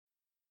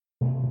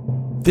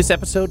This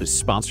episode is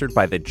sponsored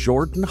by the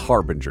Jordan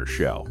Harbinger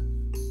Show.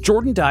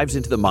 Jordan dives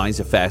into the minds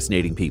of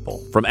fascinating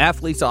people, from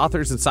athletes,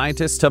 authors, and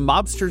scientists to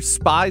mobsters,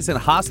 spies, and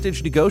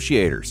hostage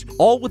negotiators,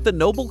 all with the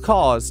noble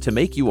cause to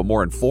make you a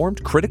more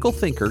informed, critical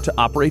thinker to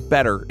operate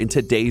better in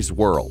today's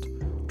world.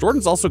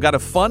 Jordan's also got a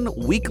fun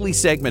weekly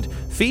segment,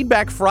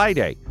 Feedback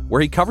Friday,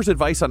 where he covers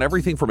advice on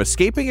everything from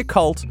escaping a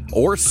cult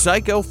or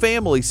psycho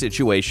family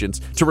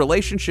situations to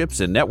relationships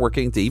and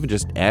networking to even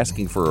just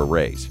asking for a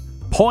raise.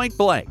 Point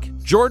blank,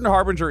 Jordan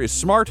Harbinger is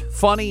smart,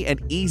 funny,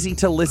 and easy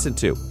to listen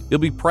to. You'll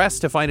be pressed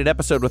to find an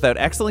episode without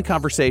excellent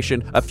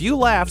conversation, a few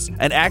laughs,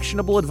 and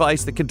actionable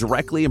advice that can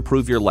directly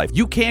improve your life.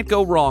 You can't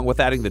go wrong with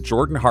adding the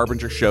Jordan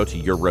Harbinger Show to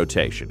your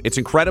rotation. It's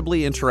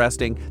incredibly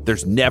interesting.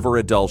 There's never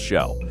a dull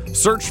show.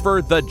 Search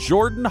for The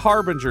Jordan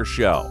Harbinger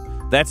Show.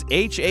 That's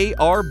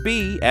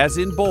H-A-R-B as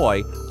in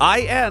boy,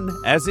 I-N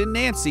as in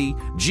Nancy,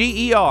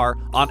 G-E-R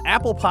on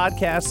Apple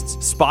Podcasts,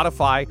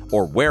 Spotify,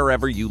 or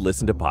wherever you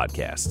listen to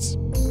podcasts.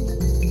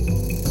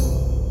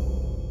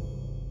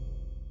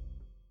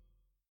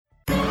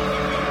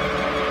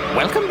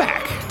 Welcome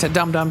back to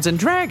Dum-Dums and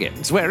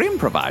Dragons, where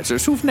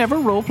improvisers who've never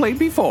roleplayed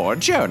before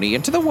journey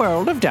into the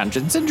world of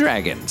Dungeons and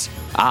Dragons.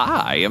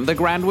 I am the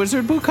Grand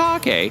Wizard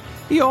Bukake,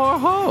 your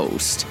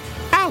host.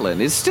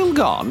 Alan is still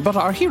gone, but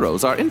our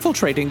heroes are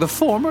infiltrating the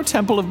former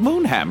Temple of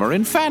Moonhammer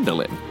in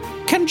Phandalin.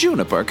 Can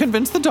Juniper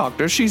convince the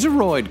doctor she's a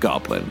roid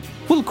goblin?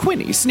 Will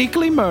Quinny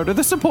sneakily murder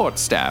the support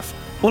staff?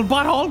 Will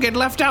Butthole get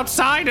left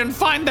outside and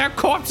find their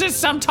corpses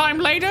sometime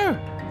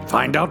later?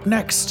 Find out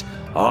next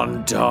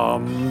on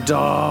Dum-Dums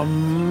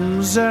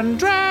and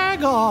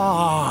Dragons.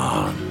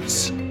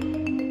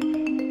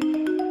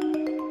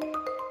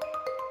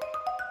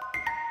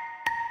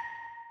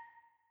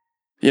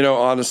 You know,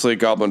 honestly,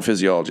 goblin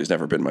physiology has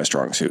never been my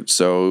strong suit.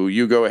 So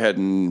you go ahead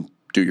and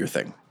do your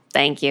thing.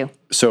 Thank you.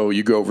 So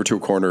you go over to a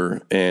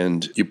corner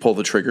and you pull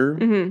the trigger,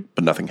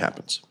 but nothing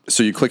happens.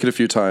 So you click it a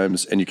few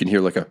times and you can hear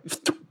like a...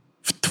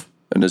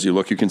 And as you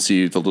look, you can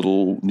see the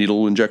little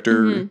needle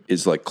injector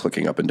is like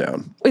clicking up and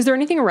down. Is there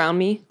anything around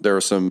me? There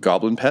are some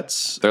goblin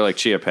pets. They're like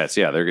chia pets.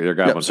 Yeah, they're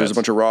goblin pets. There's a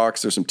bunch of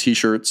rocks. There's some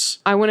t-shirts.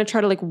 I want to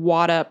try to like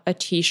wad up a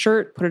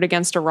t-shirt, put it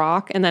against a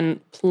rock, and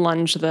then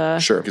plunge the...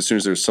 Sure. As soon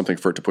as there's something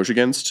for it to push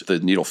against, the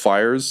needle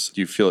fires.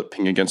 You feel it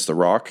ping against the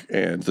rock,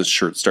 and the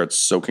shirt starts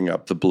soaking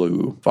up the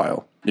blue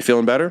vial. You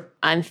feeling better?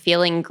 I'm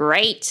feeling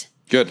great.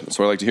 Good. That's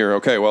what I like to hear.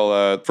 Okay,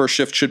 well, first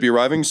shift should be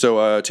arriving,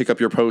 so take up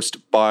your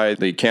post by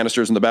the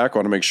canisters in the back. I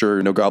want to make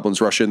sure no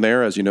goblins rush in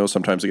there. As you know,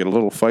 sometimes they get a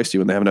little feisty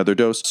when they have another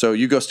dose. So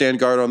you go stand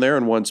guard on there,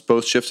 and once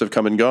both shifts have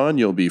come and gone,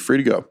 you'll be free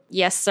to go.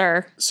 Yes,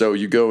 sir. So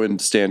you go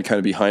and stand kind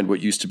of behind what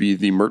used to be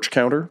the merch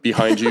counter.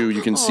 Behind you,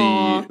 you can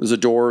see there's a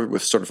door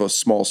with sort of a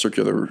small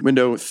circular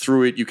window.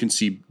 Through it, you can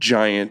see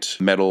giant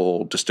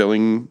metal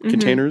distilling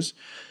containers.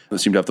 They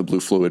seem to have the blue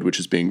fluid,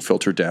 which is being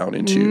filtered down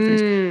into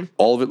things.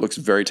 All of it looks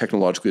very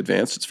technologically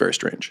advanced. It's very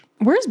strange.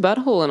 Where's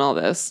Butthole in all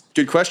this?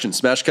 Good question.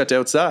 Smash cut to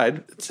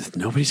outside.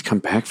 Nobody's come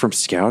back from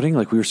scouting?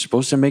 Like, we were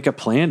supposed to make a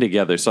plan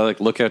together. So I like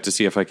look out to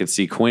see if I could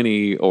see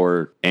Quinny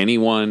or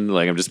anyone.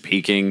 Like, I'm just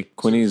peeking.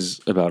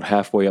 Quinny's about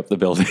halfway up the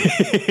building.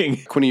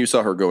 Quinny, you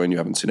saw her go in. You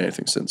haven't seen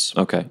anything since.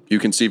 Okay. You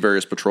can see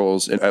various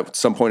patrols. And at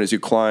some point as you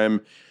climb,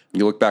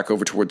 you look back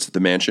over towards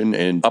the mansion,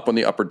 and up on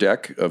the upper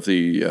deck of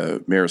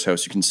the mayor's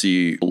house, you can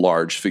see a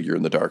large figure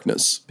in the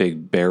darkness.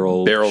 Big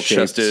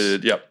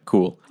barrel-chested. Yep.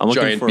 Cool. I'm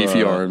looking Giant for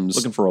beefy arms.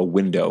 Looking for a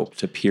window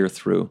to peer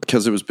through.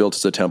 Because it was built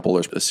as a temple,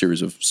 there's a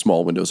series of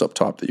small windows up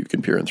top that you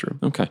can peer in through.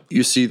 Okay.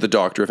 You see the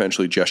doctor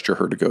eventually gesture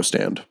her to go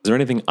stand. Is there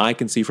anything I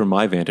can see from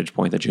my vantage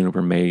point that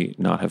Juniper may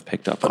not have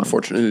picked up on?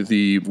 Unfortunately,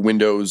 the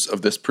windows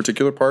of this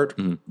particular part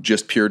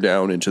just peer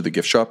down into the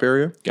gift shop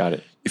area. Got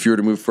it. If you were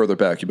to move further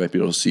back, you might be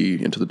able to see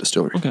into the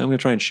distillery. Okay, I'm going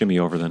to try and shimmy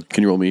over then.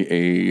 Can you roll me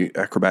a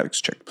acrobatics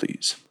check,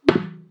 please?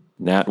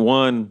 Nat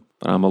 1.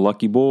 I'm a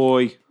lucky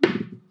boy.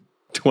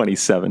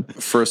 27.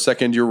 For a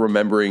second, you're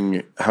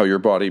remembering how your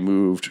body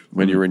moved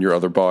when you were in your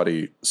other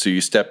body. So you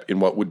step in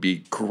what would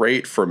be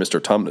great for Mr.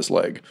 Tumnus'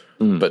 leg,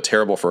 but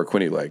terrible for a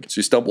Quinny leg. So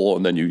you stumble,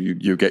 and then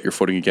you get your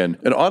footing again.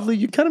 And oddly,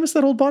 you kind of miss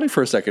that old body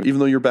for a second. Even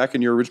though you're back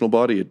in your original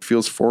body, it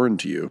feels foreign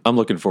to you. I'm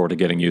looking forward to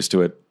getting used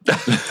to it.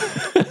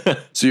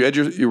 So you edge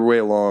your way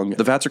along.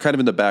 The vats are kind of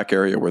in the back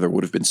area where there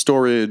would have been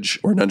storage,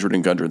 or Nundred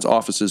and Gundren's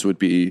offices would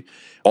be.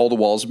 All the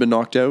walls have been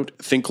knocked out.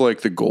 Think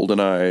like the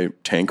GoldenEye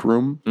tank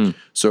room.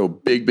 So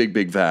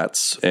big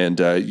vats. And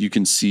you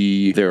can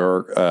see there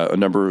are a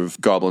number of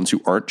goblins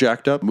who aren't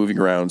jacked up, moving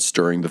around,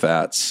 stirring the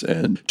vats,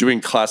 and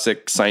doing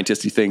classic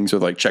scientist-y things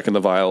with like checking the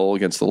vial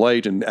against the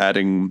light and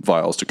adding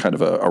vials to kind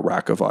of a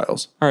rack of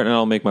vials. All right, and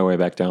I'll make my way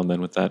back down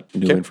then with that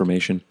new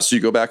information. So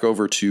you go back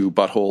over to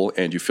Butthole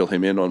and you fill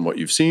him in on what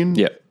you've seen.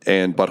 Yeah.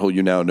 And Butthole,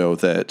 you now know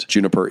that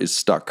Juniper is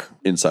stuck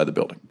inside the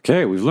building.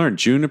 Okay, we've learned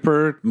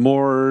Juniper,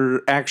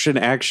 more action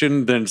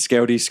than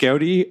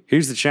Scouty.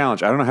 Here's the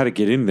challenge. I don't know how to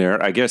get in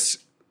there. I guess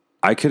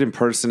I could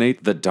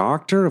impersonate the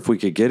doctor if we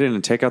could get in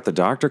and take out the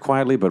doctor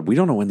quietly, but we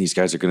don't know when these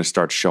guys are going to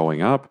start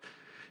showing up.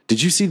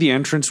 Did you see the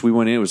entrance we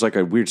went in? It was like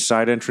a weird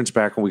side entrance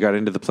back when we got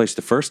into the place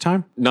the first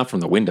time. Not from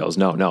the windows.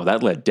 No,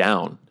 that led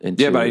down.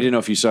 Into, Yeah, but I didn't know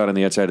if you saw it on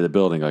the outside of the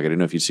building. Like, I didn't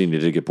know if you'd seen it.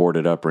 Did it get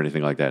boarded up or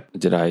anything like that?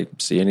 Did I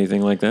see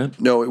anything like that?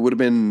 No, it would have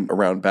been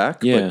around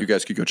back, Yeah. but you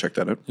guys could go check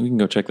that out. We can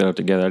go check that out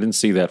together. I didn't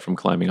see that from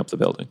climbing up the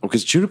building. Well,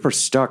 because Juniper's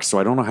stuck, so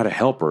I don't know how to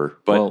help her.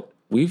 But Well,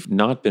 we've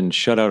not been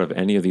shut out of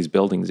any of these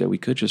buildings yet. We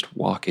could just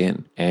walk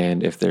in.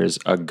 And if there's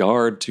a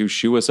guard to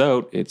shoo us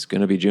out, it's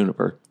going to be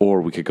Juniper. or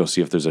we could go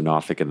see if there's a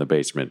Nothic in the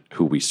basement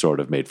who we sort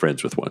of made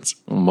friends with once.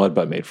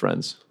 Mudbutt made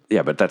friends.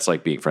 Yeah, but that's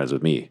like being friends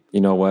with me.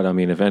 You know what? I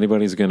mean, if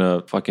anybody's going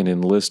to fucking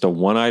enlist a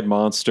one-eyed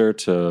monster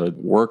to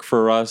work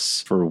for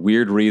us for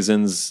weird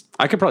reasons,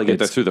 I could probably get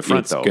there through the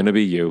front, though. It's going to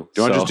be you.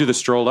 Do you want to So- just do the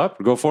stroll up,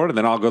 go for it, and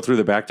then I'll go through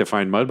the back to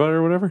find Mudbutt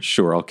or whatever?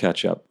 Sure, I'll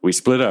catch up. We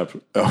split up.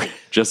 Okay.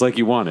 Just like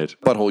you wanted.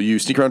 Butthole, you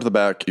sneak around to the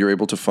back. You're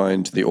able to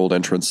find the old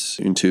entrance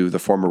into the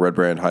former Red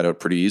Brand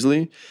hideout pretty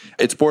easily.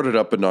 It's boarded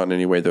up, but not in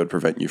any way that would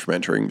prevent you from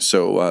entering.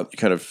 So you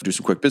kind of do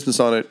some quick business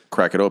on it,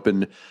 crack it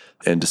open,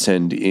 and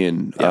descend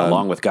in. Yeah,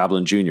 along with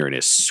Goblin Jr. in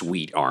his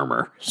sweet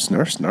armor.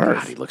 Snarf, snarf.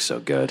 God, he looks so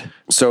good.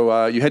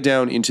 So you head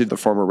down into the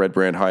former Red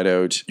Brand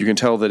hideout. You can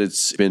tell that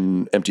it's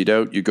been emptied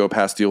out. You go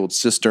past the old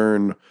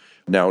cistern,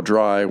 now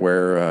dry,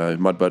 where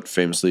Mudbutt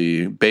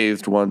famously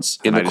bathed once.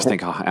 And I just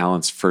think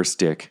Alan's first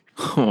dick.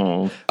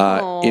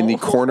 In the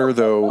corner,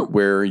 though,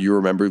 where you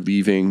remember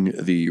leaving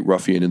the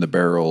ruffian in the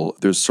barrel,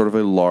 there's sort of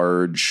a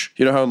large,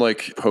 you know how in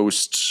like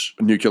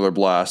post-nuclear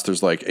blast,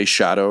 there's like a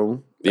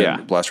shadow Yeah.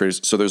 and blast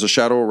radius. So there's a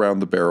shadow around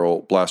the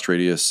barrel, blast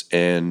radius,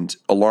 and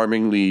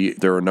alarmingly,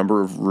 there are a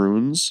number of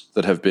runes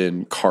that have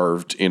been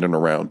carved in and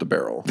around the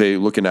barrel. They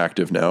look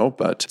inactive now,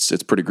 but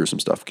it's pretty gruesome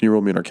stuff. Can you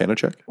roll me an Arcana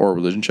check? Or a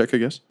religion check, I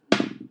guess?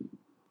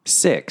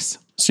 6.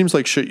 Seems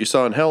like shit you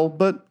saw in hell,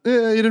 but you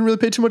didn't really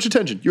pay too much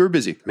attention. You were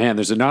busy. Man,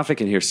 there's a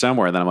Nothic in here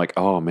somewhere. And then I'm like,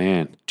 oh,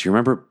 man. Do you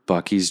remember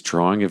Bucky's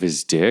drawing of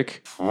his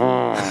dick?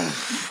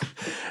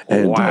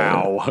 And,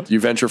 Wow. you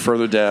venture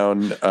further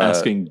down.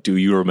 Asking, do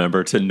you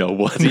remember to know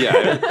what?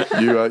 Yeah.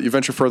 You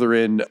venture further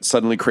in,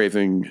 suddenly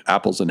craving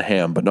apples and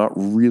ham, but not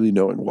really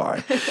knowing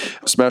why.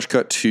 Smash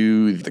cut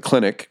to the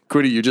clinic.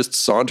 Quiddy, you just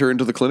saunter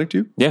into the clinic, do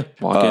you? Yeah,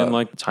 walk in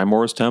like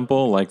Timor's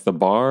Temple, like the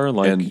bar,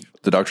 like... And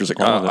the doctor's like,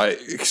 all of it.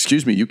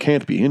 excuse me, you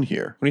can't be in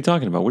here. What are you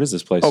talking about? What is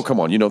this place? Oh, come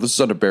on. You know, this is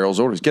under Barrel's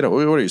orders. Get out.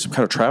 What are you, some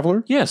kind of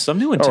traveler? Yes, I'm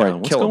new in All town. right,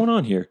 What's kill him. going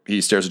on here? He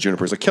stares at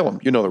Juniper. He's like, kill him.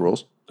 You know the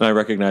rules. I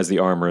recognize the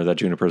armor that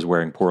Juniper's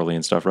wearing poorly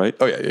and stuff, right?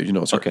 Oh, yeah, you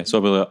know it's right. Okay,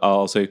 so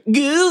I'll say,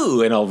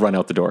 goo, and I'll run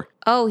out the door.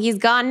 Oh, he's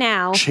gone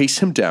now. Chase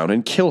him down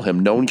and kill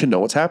him. No one can know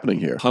what's happening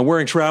here. I'm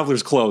wearing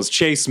traveler's clothes.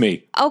 Chase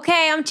me.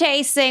 Okay, I'm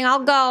chasing.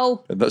 I'll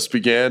go. And thus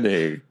began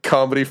a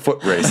comedy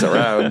foot race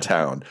around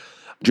town.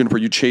 Juniper,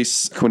 you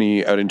chase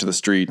Quinny out into the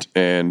street,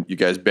 and you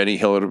guys Benny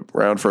Hill it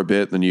around for a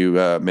bit. Then you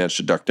manage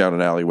to duck down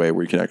an alleyway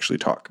where you can actually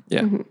talk.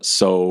 Yeah.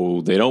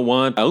 So they don't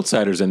want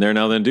outsiders in there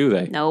now, then, do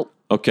they? Nope.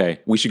 Okay,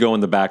 we should go in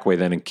the back way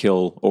then and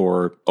kill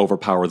or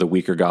overpower the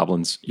weaker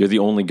goblins. You're the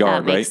only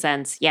guard, That makes right?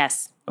 sense.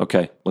 Yes.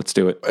 Okay, let's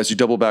do it. As you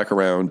double back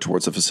around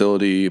towards the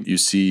facility, you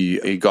see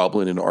a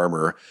goblin in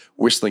armor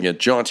whistling a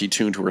jaunty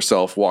tune to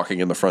herself, walking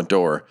in the front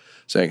door,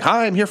 saying,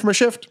 "Hi, I'm here for my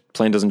shift."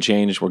 Plan doesn't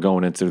change. We're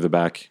going in through the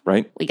back,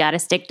 right? We got to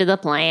stick to the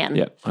plan.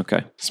 Yeah,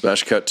 okay.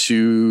 Smash cut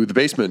to the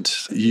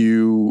basement.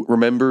 You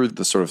remember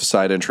the sort of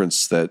side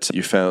entrance that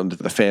you found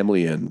the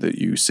family in, that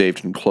you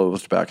saved and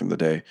clothed back in the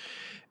day.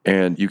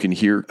 And you can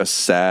hear a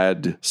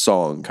sad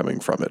song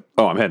coming from it.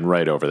 Oh, I'm heading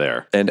right over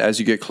there. And as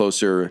you get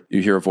closer,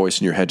 you hear a voice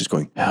in your head just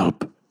going,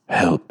 "Help,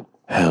 help,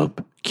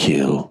 help,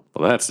 kill."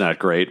 Well, that's not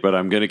great, but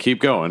I'm going to keep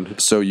going.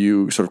 So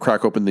you sort of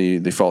crack open the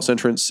false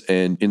entrance,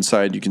 and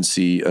inside you can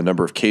see a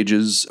number of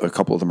cages. A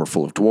couple of them are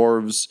full of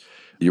dwarves.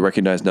 You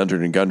recognize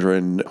Nundren and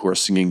Gundren, who are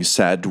singing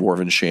sad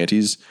dwarven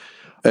shanties.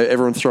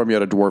 Everyone throw me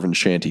out a dwarven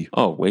shanty.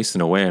 Oh,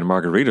 wasting away in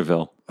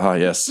Margaritaville. Ah,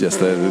 yes,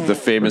 the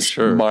famous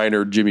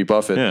miner Jimmy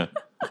Buffett. Yeah.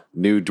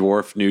 New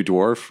Dwarf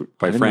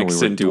by I didn't Frank know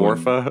we were doing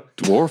Sindorfa.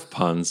 Dwarf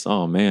puns.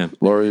 Oh, man.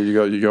 Laura,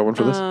 you got one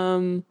for this?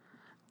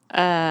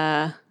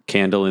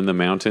 Candle in the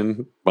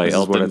Mountain by This is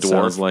what Elton it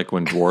sounds Dwarf. like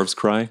when dwarves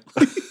cry.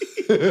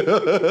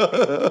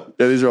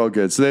 Yeah, these are all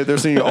good. So they're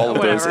singing all of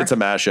those. Whatever. It's a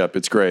mashup.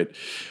 It's great.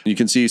 You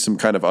can see some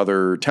kind of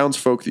other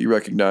townsfolk that you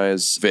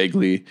recognize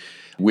vaguely.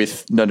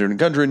 With Nundren and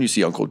Gundren, you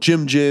see Uncle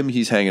Jim.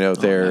 He's hanging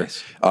out there.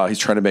 nice. He's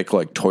trying to make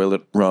like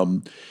toilet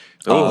rum.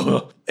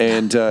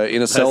 And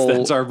in a cell,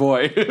 That's our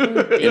boy.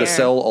 in a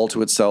cell all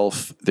to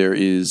itself, there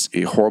is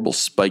a horrible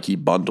spiky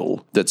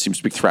bundle that seems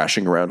to be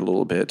thrashing around a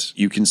little bit.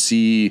 You can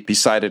see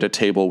beside it a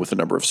table with a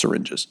number of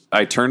syringes.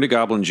 I turn to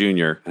Goblin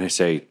Jr. and I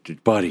say,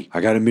 buddy, I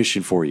got a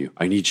mission for you.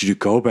 I need you to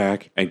go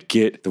back and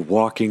get the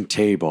walking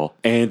table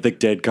and the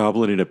dead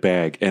goblin in a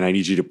bag, and I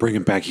need you to bring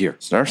him back here.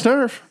 Snarf,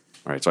 snarf.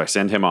 All right, so I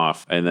send him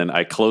off, and then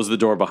I close the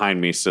door behind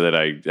me so that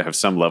I have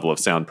some level of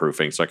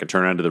soundproofing so I can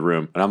turn around to the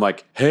room. And I'm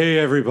like, hey,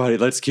 everybody,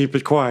 let's keep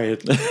it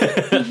quiet.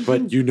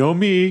 But you know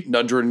me.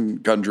 Nundren,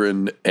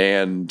 Gundren,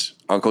 and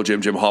Uncle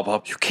Jim hop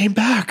up. You came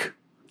back.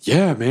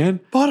 Yeah,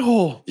 man.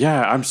 Butthole.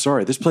 Yeah, I'm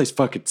sorry. This place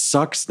fucking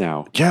sucks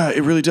now. Yeah,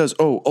 it really does.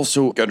 Oh,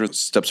 also, Gundren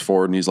steps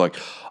forward and he's like,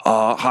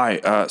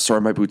 hi,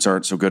 sorry, my boots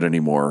aren't so good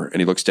anymore. And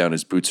he looks down,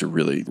 his boots are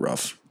really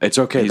rough. It's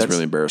okay. He's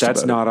really embarrassed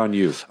That's about not on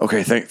you.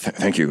 Okay,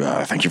 thank you.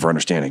 Thank you for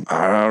understanding.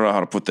 I don't know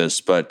how to put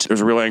this, but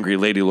there's a real angry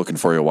lady looking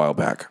for you a while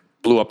back.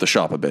 Blew up the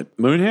shop a bit.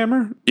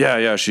 Moonhammer?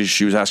 Yeah,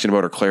 she was asking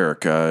about her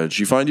cleric. Did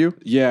she find you?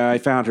 Yeah, I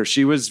found her.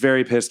 She was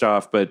very pissed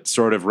off, but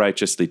sort of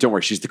righteously. Don't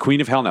worry, she's the queen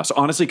of hell now. So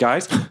honestly,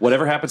 guys,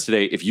 whatever happens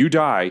today, if you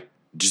die,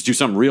 just do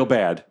something real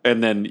bad,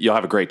 and then you'll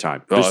have a great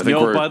time. There's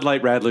no Bud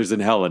Light Rattlers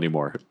in hell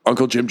anymore.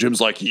 Uncle Jim's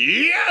like,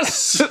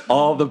 yes!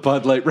 All the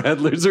Bud Light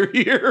Rattlers are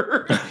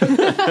here.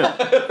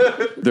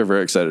 They're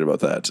very excited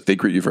about that. They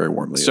greet you very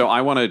warmly. So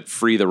I want to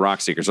free the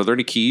rock seekers. Are there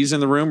any keys in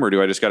the room, or do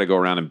I just got to go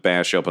around and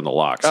bash open the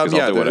locks? 'Cause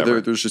I'll do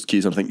whatever. There's just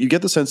keys on thing. You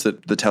get the sense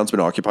that the town's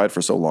been occupied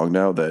for so long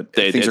now that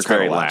things are it's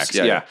very kind of lax.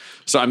 Yeah.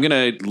 So I'm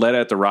going to let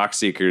out the rock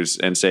seekers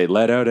and say,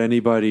 Let out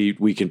anybody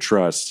we can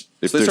trust.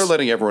 So they start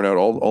letting everyone out.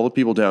 All the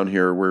people down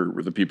here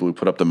were the people who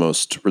put up the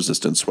most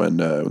resistance when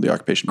the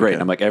occupation Great.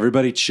 began. I'm like,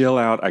 everybody chill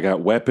out. I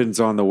got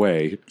weapons on the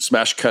way.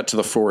 Smash cut to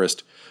the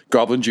forest.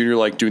 Goblin Jr.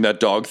 like doing that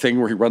dog thing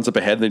where he runs up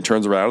ahead and then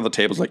turns around and the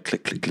table's like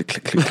click, click, click,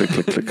 click, click, click,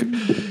 click, click.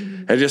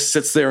 And he just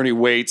sits there and he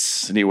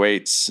waits and he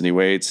waits and he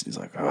waits. And he's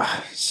like,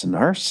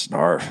 snarf,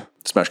 snarf.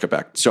 Smash cut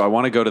back. So I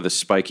want to go to the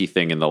spiky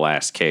thing in the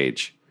last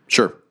cage.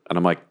 Sure. And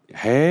I'm like,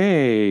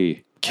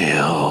 Hey.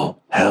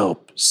 Kill,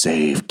 help,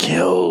 save,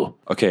 kill.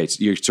 Okay,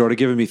 so you're sort of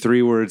giving me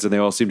 3 words, and they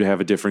all seem to have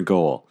a different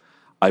goal.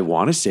 I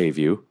want to save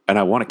you, and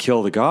I want to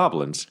kill the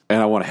goblins,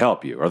 and I want to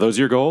help you. Are those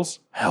your goals?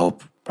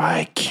 Help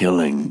by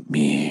killing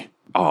me.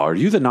 Oh, are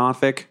you the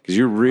Nothic? Because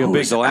you're real big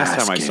Who's the last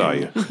time I saw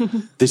you.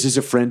 This is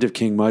a friend of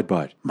King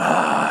Mudbutt.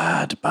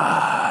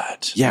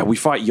 Mudbutt. Yeah, we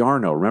fought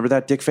Yarno. Remember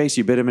that dick face?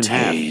 You bit him in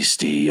half.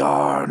 Tasty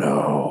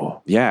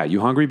Yarno. Yeah, you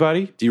hungry,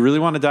 buddy? Do you really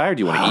want to die, or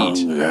do you want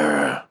to eat?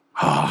 Hunger.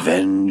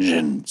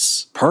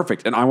 Vengeance.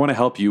 Perfect. And I want to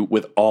help you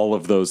with all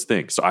of those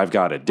things. So I've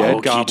got a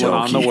dead goblin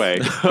on the way.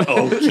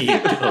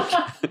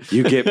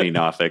 You get me,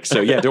 Nothic.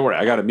 So yeah, don't worry.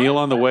 I got a meal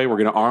on the way. We're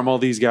going to arm all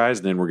these guys,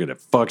 and then we're going to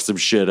fuck some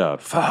shit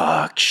up.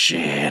 Fuck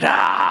shit up.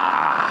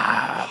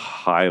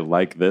 I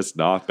like this,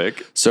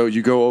 Nothic. So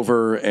you go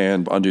over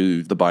and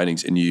undo the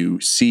bindings, and you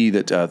see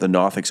that the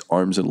Nothic's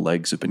arms and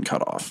legs have been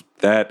cut off.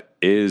 That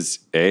is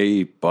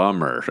a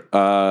bummer.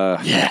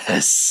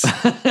 Yes.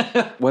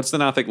 what's the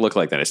Nothic look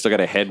like then? It's still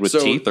got a head with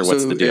teeth, or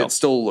what's the deal? It's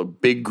still a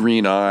big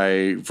green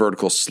eye,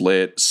 vertical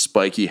slit,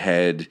 spiky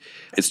head.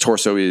 Its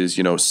torso is,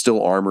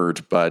 still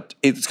armored, but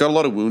it's got a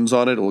lot of wounds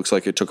on it. It looks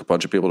like it took a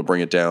bunch of people to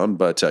bring it down,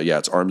 but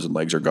its arms and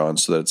legs are gone,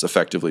 so that it's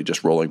effectively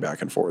just rolling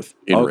back and forth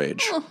in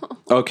rage.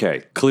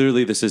 Okay,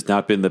 clearly this has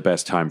not been the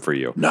best time for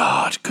you.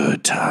 Not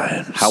good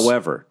times.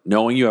 However,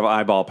 knowing you have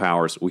eyeball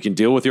powers, we can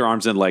deal with your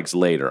arms and legs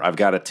later. I've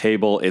got a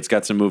table. It's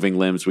got some moving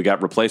limbs. We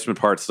got replacement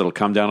parts that'll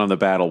come down on the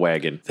battle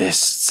wagon. This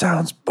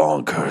sounds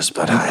bonkers,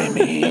 but I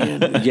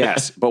mean...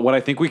 Yes, but what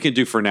I think we can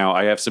do for now,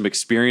 I have some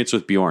experience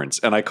with Bjorns,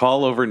 and I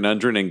call over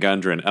Nundren and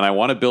Gundren, and I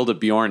want to build a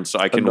Bjorn so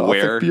I can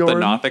wear the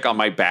Nothic on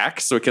my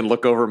back so it can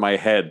look over my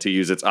head to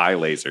use its eye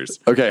lasers.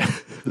 Okay,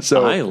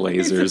 so... Eye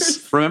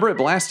lasers? Remember, it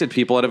blasted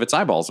people out of its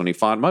eyeballs when he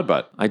fought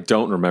Mudbutt. I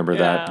don't remember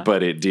that,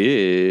 but it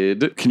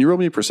did. Can you roll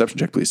me a perception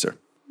check, please, sir?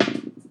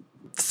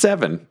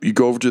 7. You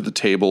go over to the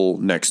table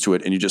next to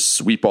it and you just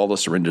sweep all the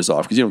syringes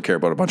off because you don't care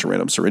about a bunch of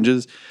random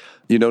syringes.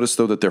 You notice,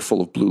 though, that they're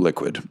full of blue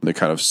liquid. They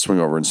kind of swing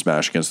over and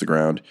smash against the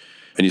ground.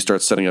 And you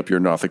start setting up your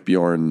Nothic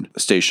Bjorn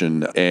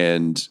station.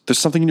 And there's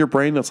something in your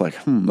brain that's like,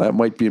 that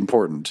might be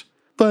important.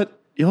 But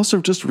you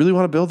also just really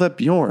want to build that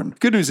Bjorn.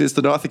 Good news is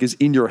the Nothic is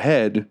in your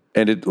head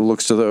and it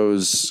looks to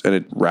those and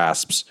it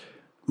rasps,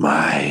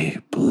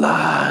 my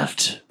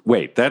blood.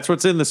 Wait, that's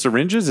what's in the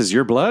syringes is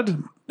your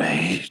blood?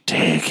 They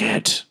take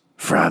it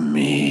from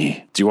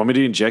me. Do you want me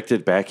to inject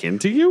it back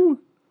into you?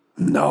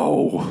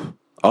 No.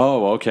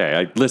 Oh,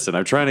 okay. Listen,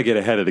 I'm trying to get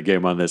ahead of the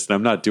game on this, and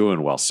I'm not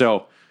doing well.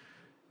 So,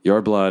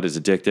 your blood is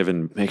addictive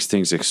and makes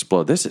things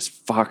explode. This is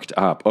fucked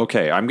up.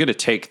 Okay, I'm going to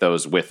take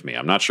those with me.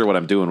 I'm not sure what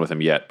I'm doing with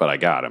them yet, but I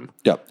got them.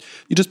 Yeah.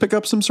 You just pick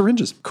up some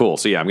syringes. Cool.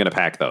 So, yeah, I'm going to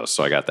pack those.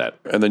 So, I got that.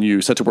 And then you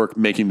set to work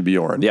making the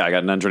Bjorn. Yeah, I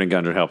got Nundren and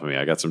Gundren helping me.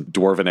 I got some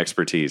dwarven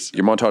expertise.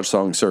 Your montage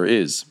song, sir,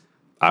 is...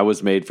 I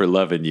Was Made for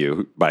Loving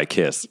You by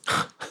Kiss.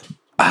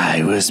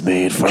 I was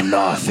made for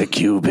Nothic,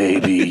 you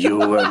baby. You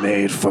were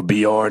made for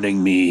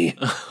Bjorning me.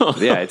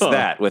 Yeah, it's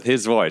that with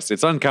his voice.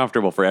 It's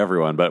uncomfortable for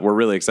everyone, but we're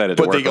really excited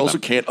to work with him. But they also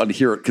can't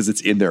unhear it because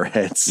it's in their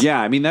heads. Yeah,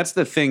 I mean, that's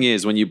the thing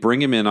is when you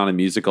bring him in on a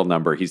musical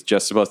number, he's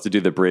just supposed to do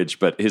the bridge,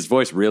 but his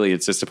voice really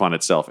insists upon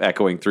itself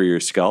echoing through your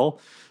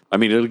skull. I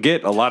mean, it'll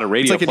get a lot of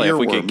radio like play if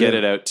we earworm, can get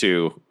it out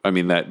to,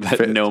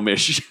 that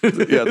gnomish. Yeah,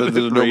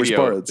 the gnomish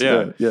parts.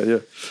 Yeah.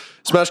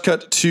 Smash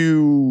cut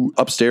to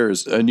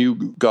upstairs. A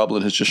new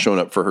goblin has just shown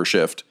up for her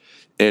shift.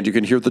 And you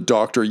can hear the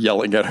doctor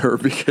yelling at her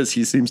because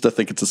he seems to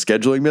think it's a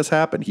scheduling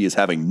mishap, and he is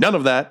having none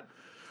of that.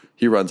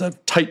 He runs a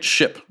tight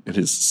ship in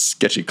his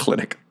sketchy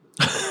clinic.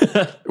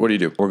 What do you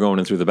do? We're going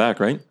in through the back,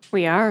 right?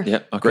 We are. Yeah.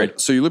 Okay.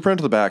 Great. So you loop around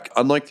to the back.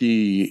 Unlike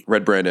the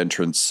Red Brand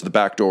entrance, the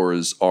back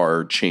doors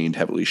are chained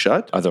heavily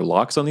shut. Are there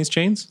locks on these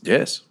chains?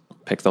 Yes.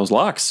 Pick those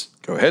locks.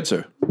 Go ahead,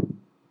 sir.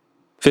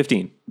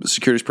 15. The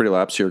security's pretty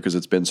lapsed here because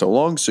it's been so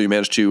long. So you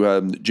manage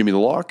to jimmy the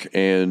lock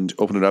and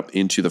open it up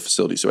into the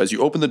facility. So as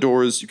you open the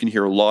doors, you can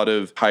hear a lot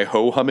of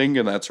hi-ho humming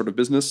and that sort of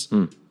business.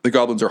 The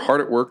goblins are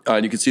hard at work,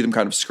 and you can see them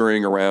kind of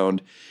scurrying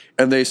around.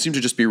 And they seem to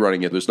just be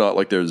running it. There's not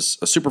like there's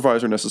a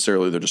supervisor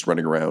necessarily. They're just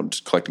running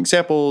around collecting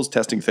samples,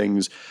 testing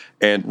things,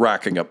 and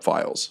racking up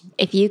files.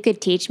 If you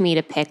could teach me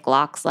to pick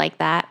locks like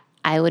that,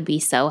 I would be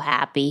so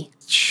happy.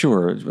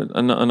 Sure. But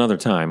another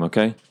time,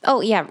 okay? Oh,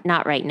 yeah,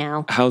 not right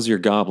now. How's your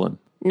goblin?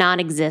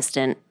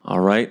 Non-existent. All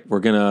right. We're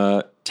going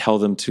to tell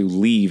them to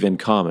leave in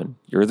common.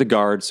 You're the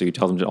guard, so you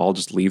tell them to all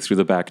just leave through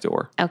the back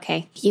door.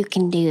 Okay. You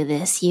can do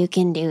this. You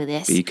can do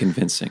this. Be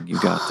convincing. You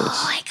got this.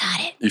 Oh, I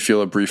got it. You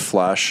feel a brief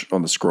flash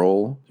on the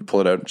scroll. You pull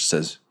it out and it just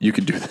says, "You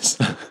can do this."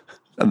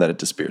 And then it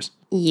disappears.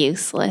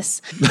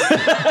 Useless.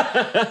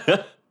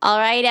 All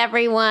right,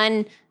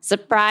 everyone.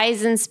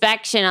 Surprise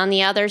inspection on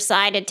the other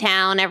side of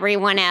town.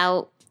 Everyone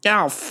out.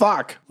 Oh,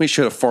 fuck. We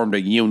should have formed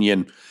a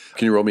union.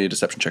 Can you roll me a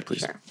deception check, please?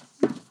 Sure.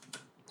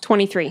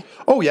 23.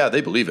 Oh, yeah,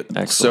 they believe it.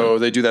 Excellent. So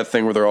they do that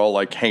thing where they're all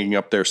like hanging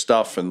up their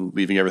stuff and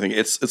leaving everything.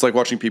 It's like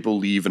watching people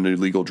leave an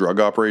illegal drug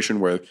operation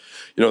where,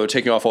 they're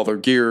taking off all their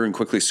gear and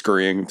quickly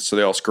scurrying. So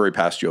they all scurry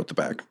past you out the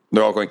back.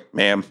 They're all going,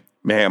 ma'am,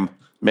 ma'am,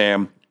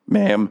 ma'am,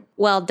 ma'am.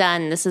 Well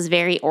done. This is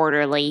very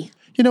orderly.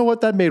 You know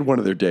what? That made one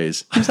of their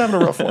days. He was having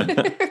a rough one.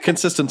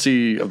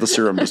 Consistency of the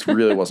serum just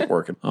really wasn't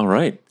working. All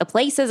right. The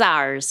place is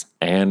ours.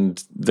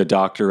 And the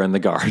doctor and the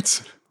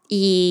guards.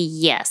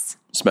 Yes.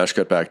 Smash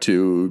cut back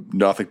to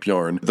Nothic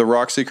Bjorn. The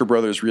Rockseeker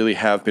brothers really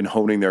have been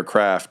honing their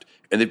craft,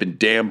 and they've been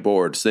damn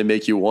bored, so they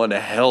make you one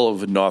hell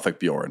of a Nothic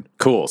Bjorn.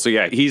 Cool. So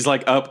yeah, he's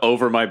like up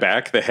over my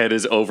back. The head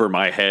is over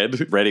my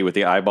head, ready with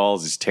the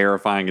eyeballs. It's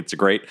terrifying. It's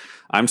great.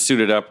 I'm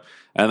suited up.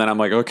 And then I'm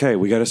like, okay,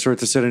 we got to sort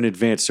this out in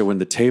advance. So when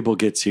the table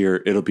gets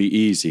here, it'll be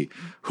easy.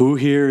 Who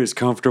here is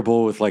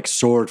comfortable with like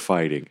sword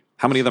fighting?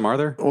 How many of them are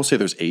there? We'll say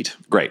there's 8.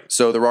 Great.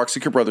 So the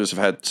Rockseeker brothers have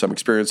had some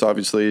experience,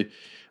 obviously.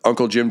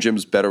 Uncle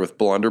Jim's better with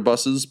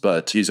blunderbusses,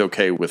 but he's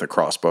okay with a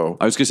crossbow.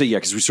 I was going to say, yeah,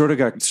 because we sort of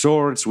got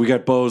swords, we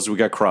got bows, we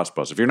got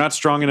crossbows. If you're not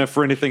strong enough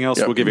for anything else,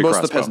 we'll give you a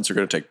crossbow. Most of the peasants are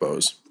going to take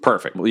bows.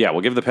 Perfect. Well, yeah,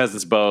 we'll give the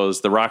peasants bows.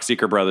 The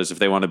Rockseeker brothers, if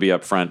they want to be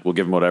up front, we'll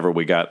give them whatever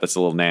we got that's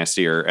a little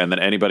nastier. And then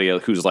anybody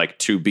who's like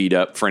too beat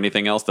up for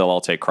anything else, they'll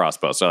all take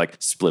crossbows. So like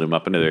split them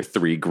up into their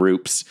 3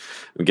 groups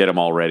and get them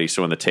all ready.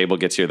 So when the table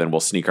gets here, then we'll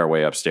sneak our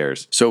way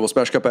upstairs. So we'll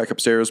smash cut back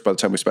upstairs. By the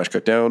time we smash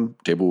cut down,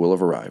 table will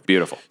have arrived.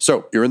 Beautiful.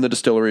 So you're in the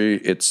distillery.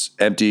 It's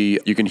empty.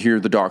 You can hear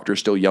the doctor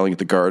still yelling at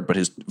the guard, but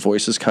his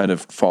voice has kind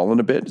of fallen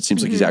a bit. It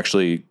seems like he's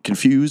actually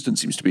confused and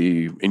seems to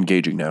be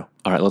engaging now.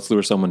 All right, let's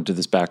lure someone to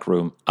this back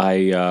room.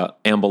 I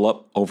amble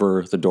up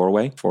over the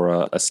doorway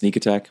for a sneak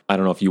attack. I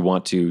don't know if you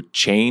want to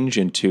change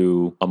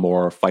into a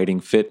more fighting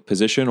fit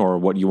position or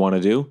what you want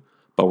to do,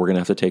 but we're going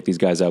to have to take these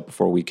guys out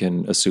before we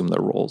can assume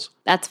their roles.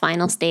 That's fine.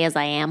 I'll stay as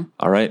I am.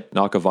 All right,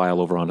 knock a vial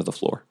over onto the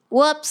floor.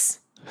 Whoops.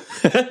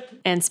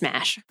 And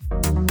smash.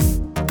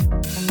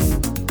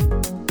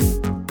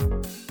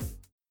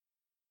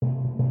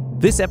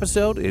 This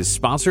episode is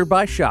sponsored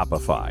by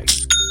Shopify.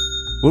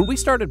 When we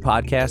started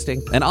podcasting,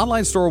 an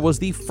online store was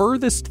the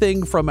furthest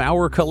thing from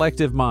our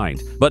collective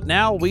mind. But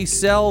now we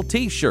sell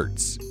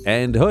t-shirts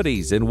and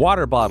hoodies and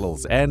water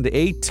bottles and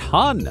a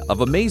ton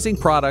of amazing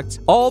products,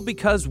 all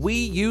because we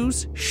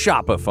use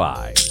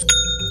Shopify.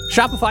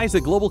 Shopify is a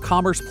global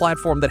commerce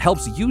platform that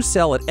helps you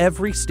sell at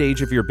every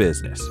stage of your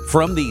business.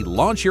 From the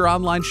launch your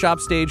online shop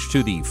stage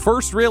to the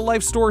first real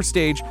life store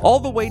stage, all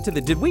the way to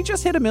the did we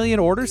just hit 1 million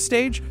orders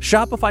stage?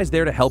 Shopify's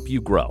there to help you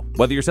grow.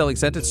 Whether you're selling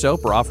scented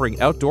soap or offering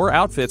outdoor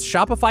outfits,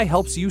 Shopify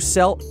helps you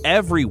sell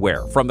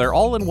everywhere. From their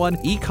all-in-one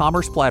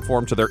e-commerce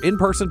platform to their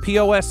in-person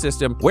POS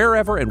system,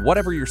 wherever and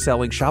whatever you're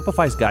selling,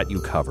 Shopify's got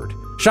you covered.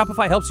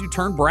 Shopify helps you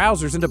turn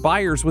browsers into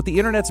buyers with the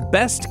internet's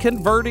best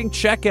converting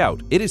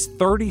checkout. It is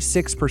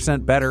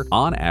 36% better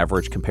on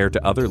average compared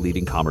to other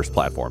leading commerce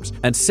platforms.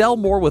 And sell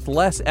more with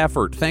less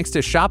effort thanks to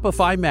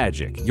Shopify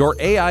Magic, your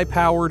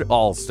AI-powered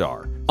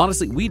all-star.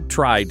 Honestly, we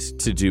tried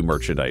to do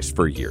merchandise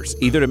for years,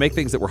 either to make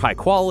things that were high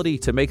quality,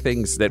 to make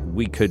things that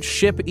we could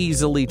ship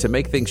easily, to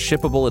make things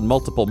shippable in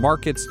multiple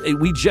markets.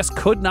 We just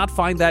could not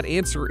find that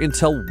answer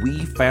until we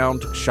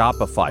found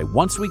Shopify.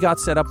 Once we got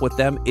set up with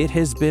them, it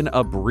has been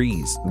a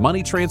breeze.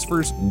 Money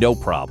transfers, no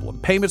problem.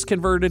 Payments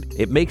converted,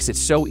 it makes it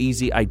so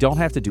easy. I don't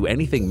have to do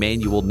anything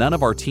manual. None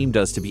of our team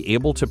does to be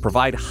able to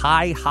provide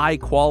high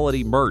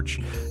quality merch.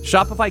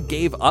 Shopify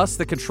gave us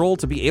the control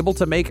to be able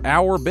to make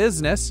our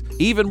business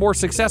even more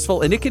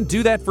successful, and it can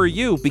do that for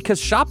you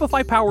because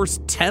Shopify powers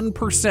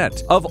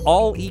 10% of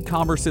all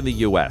e-commerce in the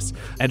U.S.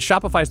 And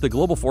Shopify is the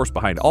global force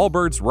behind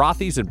Allbirds,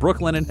 Rothy's, and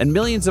Brooklinen, and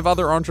millions of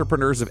other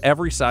entrepreneurs of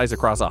every size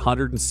across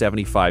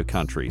 175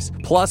 countries.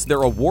 Plus,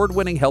 their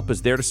award-winning help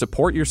is there to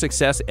support your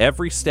success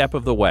every step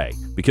of the way.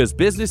 Because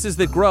businesses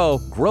that grow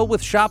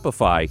with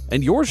Shopify,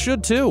 and yours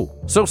should too.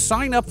 So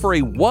sign up for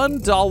a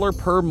 $1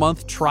 per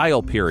month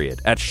trial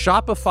period at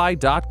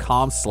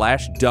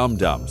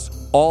shopify.com/dumdums.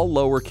 All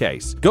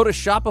lowercase. Go to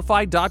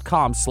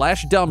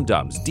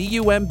shopify.com/dumdums,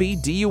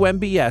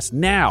 DUMBDUMBS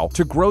now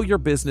to grow your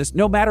business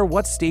no matter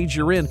what stage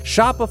you're in.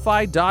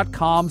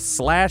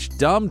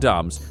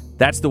 Shopify.com/dumdums.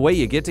 That's the way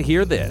you get to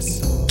hear this.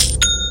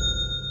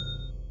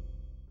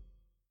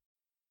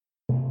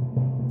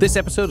 This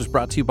episode is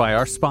brought to you by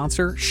our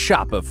sponsor,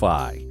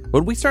 Shopify.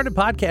 When we started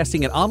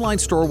podcasting, an online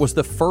store was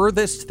the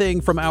furthest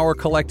thing from our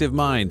collective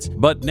minds.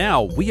 But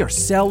now we are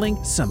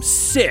selling some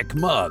sick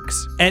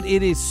mugs. And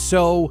it is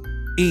so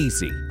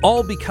easy.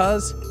 All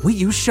because we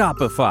use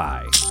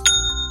Shopify.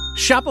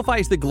 Shopify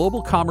is the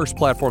global commerce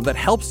platform that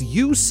helps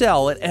you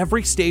sell at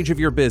every stage of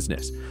your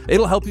business.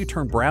 It'll help you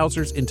turn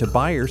browsers into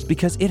buyers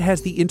because it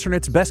has the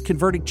internet's best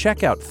converting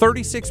checkout,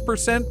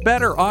 36%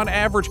 better on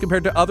average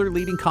compared to other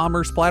leading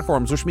commerce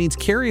platforms, which means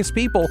curious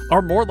people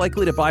are more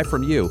likely to buy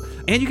from you.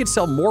 And you can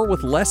sell more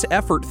with less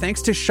effort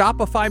thanks to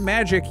Shopify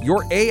Magic,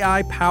 your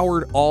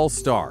AI-powered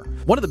all-star.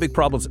 One of the big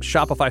problems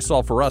Shopify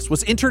solved for us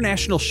was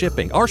international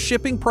shipping. Our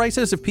shipping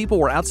prices, if people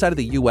were outside of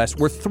the US,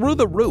 were through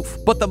the roof.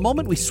 But the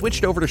moment we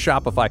switched over to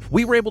Shopify,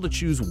 we were able to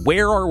choose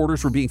where our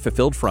orders were being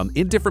fulfilled from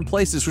in different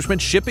places, which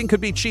meant shipping could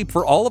be cheap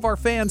for all of our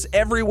fans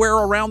everywhere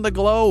around the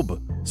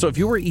globe. So if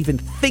you were even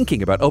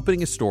thinking about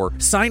opening a store,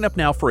 sign up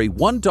now for a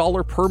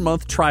 $1 per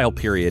month trial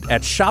period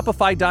at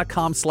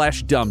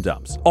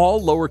shopify.com/dumdums.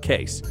 All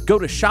lowercase. Go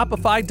to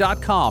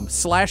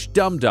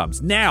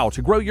shopify.com/dumdums now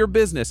to grow your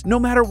business no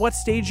matter what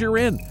stage you're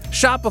in.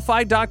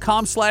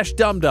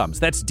 Shopify.com/dumdums.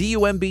 That's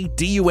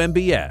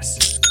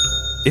DUMBDUMBS.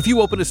 If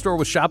you open a store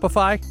with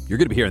Shopify, you're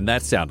going to be hearing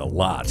that sound a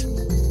lot.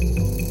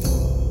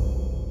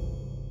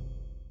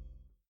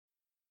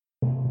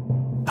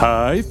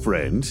 Hi,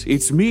 friends.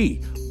 It's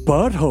me,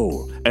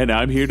 Butthole, and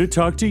I'm here to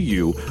talk to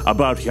you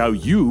about how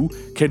you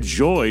can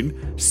join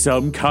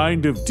some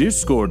kind of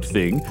Discord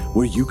thing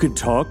where you can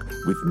talk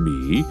with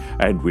me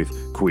and with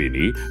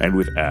Queenie and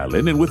with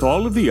Alan and with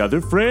all of the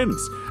other friends.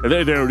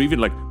 There are even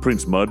like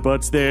Prince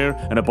Mudbutts there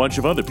and a bunch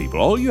of other people.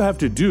 All you have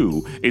to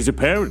do is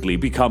apparently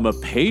become a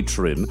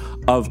patron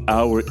of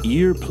our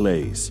ear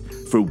plays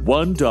for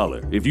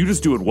 $1. If you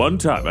just do it one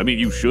time, I mean,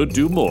 you should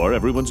do more.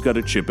 Everyone's got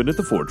a chip in at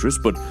the fortress,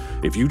 but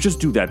if you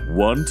just do that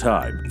one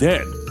time,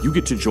 then you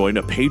get to join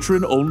a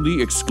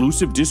patron-only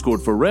exclusive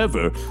Discord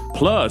forever.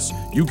 Plus,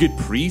 you get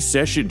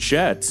pre-session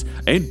chats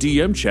and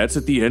DM chats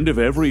at the end of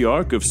every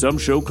arc of some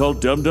show called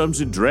Dum-Dums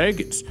and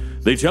Dragons.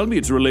 They tell me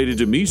it's related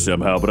to me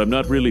somehow, but I'm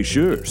not really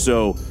sure.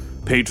 So,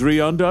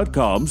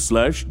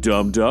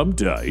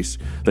 patreon.com/dumdumdice.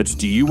 That's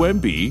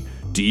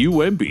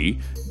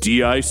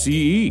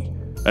DUMBDUMBDICE.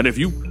 And if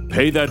you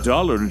pay that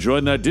 $1 to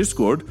join that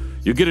Discord,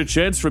 you get a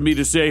chance for me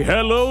to say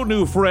hello,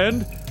 new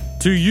friend,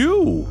 to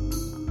you.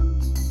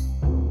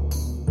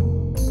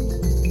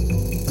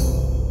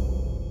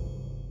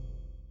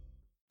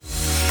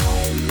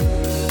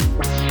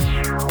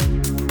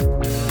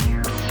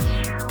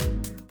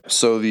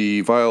 So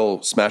the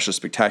vial smashes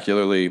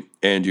spectacularly,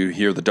 and you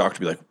hear the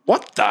doctor be like,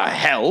 "What the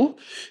hell?"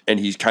 And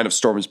he kind of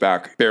storms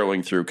back,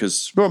 barreling through,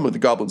 because normally the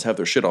goblins have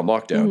their shit on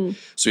lockdown. Mm-hmm.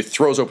 So he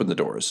throws open the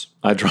doors.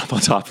 I drop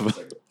on top of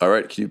it. All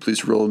right, can you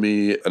please roll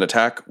me an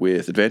attack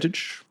with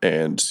advantage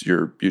and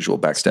your usual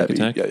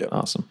backstabby? Yeah.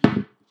 Awesome.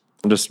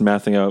 I'm just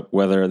mathing out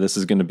whether this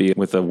is going to be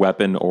with a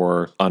weapon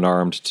or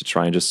unarmed to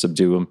try and just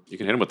subdue him. You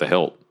can hit him with the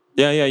hilt.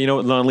 Yeah, you know,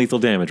 non-lethal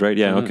damage, right?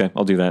 Yeah, okay,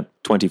 I'll do that.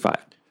 25.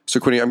 So,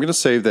 Quinny, I'm going to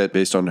say that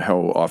based on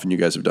how often you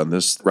guys have done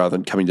this, rather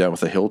than coming down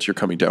with a hilt, you're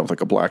coming down with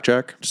like a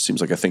blackjack. It just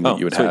seems like a thing that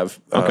you would have.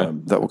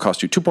 That will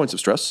cost you 2 points of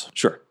stress.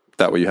 Sure.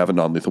 That way you have a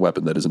non-lethal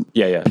weapon that isn't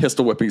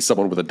pistol whipping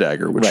someone with a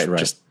dagger, which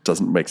just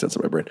doesn't make sense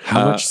in my brain.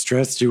 How much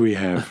stress do we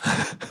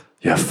have?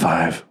 You have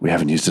 5. We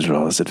haven't used it at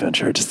all this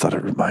adventure. I just thought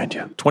I'd remind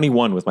you.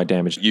 21 with my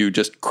damage. You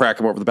just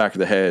crack him over the back of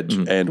the head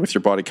and with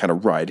your body kind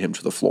of ride him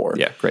to the floor.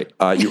 Yeah, great.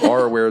 You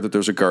are aware that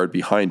there's a guard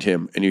behind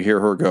him, and you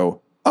hear her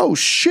go, "Oh,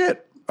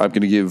 shit." I'm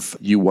going to give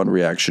you one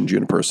reaction,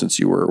 Juniper, since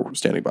you were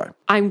standing by.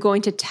 I'm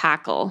going to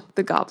tackle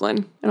the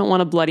goblin. I don't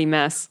want a bloody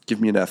mess.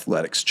 Give me an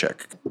athletics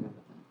check.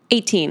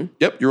 18.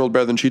 Yep, you rolled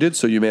better than she did,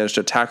 so you managed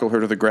to tackle her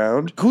to the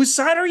ground. Whose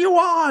side are you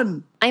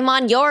on? I'm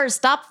on yours.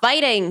 Stop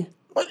fighting.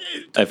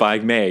 If I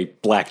may,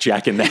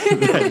 blackjack in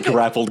that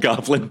grappled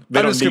goblin.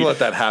 I'm just going to let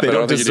that happen. They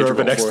don't deserve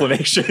an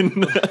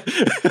explanation.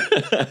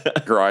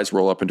 Her eyes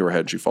roll up into her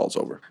head. She falls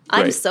over.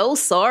 I'm so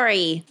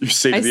sorry. You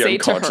say to the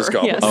unconscious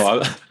goblin. Yes.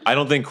 Oh, I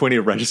don't think Quinny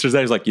registers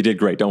that. He's like, you did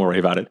great. Don't worry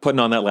about it. Putting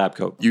on that lab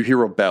coat. You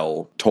hear a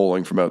bell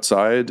tolling from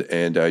outside,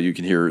 and you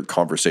can hear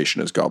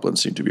conversation as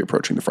goblins seem to be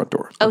approaching the front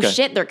door. Oh,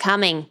 shit, they're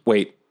coming.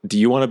 Wait, Do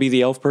you want to be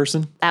the elf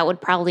person? That would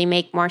probably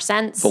make more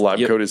sense. The lab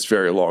coat is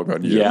very long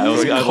on you. Yeah,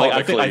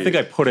 I Comically, think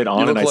I put it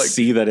on look and I like-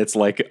 see that it's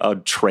like a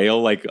trail,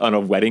 like on a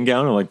wedding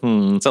gown. I'm like,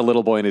 It's a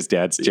little boy in his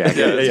dad's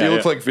jacket. you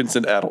look like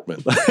Vincent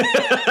Adelman.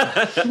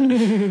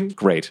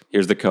 great.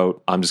 Here's the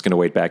coat. I'm just going to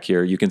wait back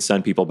here. You can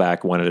send people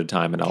back one at a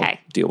time, and I'll Okay.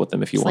 deal with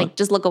them if you Just, want. like,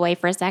 just look away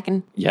for a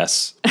second.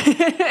 Yes.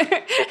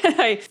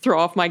 I throw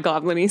off my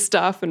goblin-y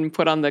stuff and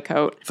put on the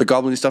coat. The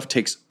goblin stuff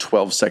takes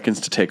 12 seconds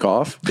to take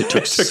off. It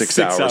took 6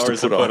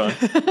 hours to put on.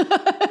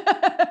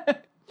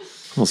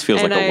 Almost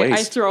feels And like a I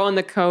waste. throw on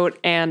the coat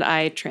and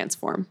I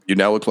transform. You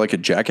now look like a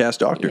jackass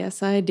doctor.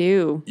 Yes, I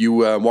do. You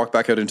walk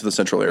back out into the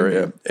central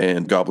area,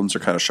 and goblins are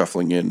kind of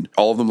shuffling in.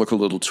 All of them look a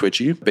little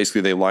twitchy. Basically,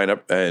 they line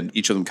up, and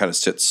each of them kind of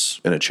sits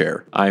in a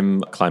chair.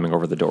 I'm climbing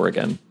over the door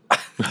again.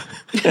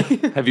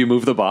 Have you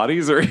moved the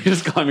bodies, or are you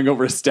just climbing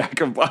over a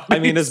stack of bodies? I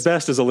mean, as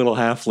best as a little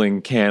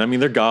halfling can. I mean,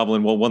 they're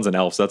goblin. Well, one's an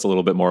elf, so that's a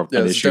little bit more of Yeah,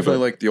 an it's issue. definitely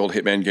but- like the old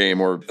Hitman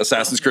game or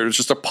Assassin's Creed. It's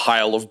just a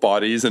pile of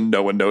bodies, and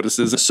no one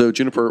notices. So,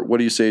 Juniper, what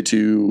do you say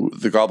to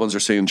the goblins are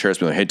sitting in chairs,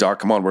 being like, "Hey, Doc,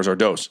 come on, where's our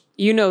dose?"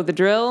 You know the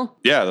drill.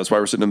 Yeah, that's why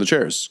we're sitting in the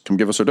chairs. Come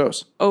give us our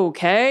dose.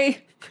 Okay.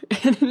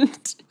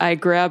 And I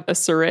grab a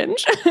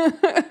syringe.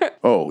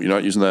 Oh, you're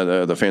not using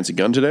that the fancy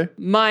gun today?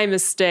 My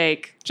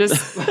mistake.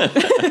 Just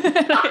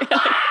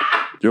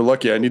You're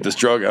lucky I need this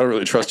drug. I don't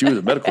really trust you as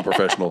a medical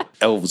professional.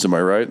 Elves, am I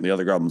right? And the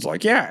other goblin's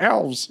like, yeah,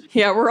 elves.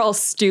 yeah, we're all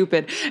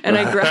stupid. And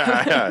I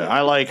grab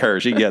I like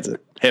her. She gets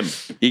it. Him.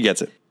 He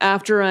gets it.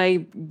 after I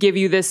give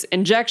you this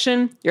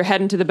injection, you're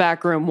heading to the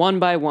back room one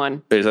by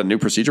one. Is that a new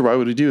procedure? Why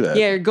would he do that?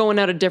 Yeah, you're going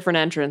out a different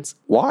entrance.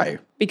 Why?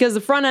 Because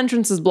the front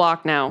entrance is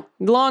blocked now.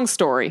 Long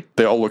story.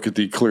 They all look at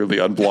the clearly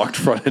unblocked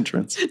front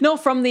entrance. No,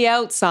 from the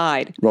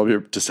outside. Roll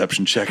your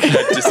deception check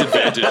at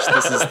disadvantage.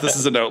 This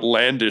is an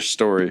outlandish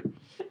story.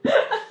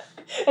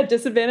 At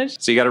disadvantage?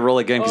 So you got to roll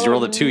again because you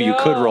rolled a 2. You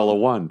could roll a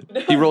 1.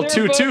 You rolled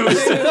two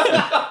twos.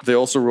 They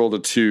also rolled a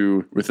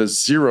 2 with a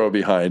 0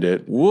 behind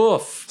it.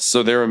 Woof.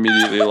 So they're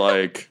immediately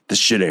like, this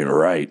shit ain't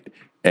right.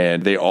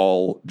 And they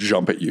all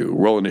jump at you.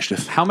 Roll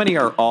initiative. How many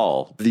are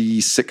all? The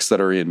 6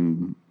 that are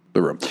in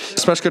the room.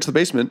 Smash cut to the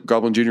basement.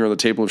 Goblin Jr. on the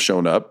table have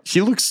shown up.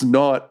 He looks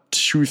not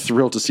too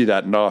thrilled to see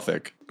that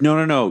Nothic. No.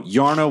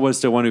 Yarno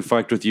was the one who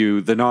fucked with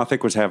you. The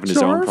Nothic was having his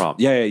own Snarf? problem.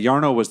 Yeah,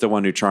 Yarno was the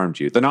one who charmed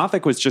you. The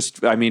Nothic was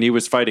just, I mean, he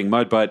was fighting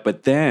Mudbutt,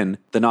 but then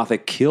the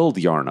Nothic killed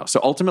Yarno. So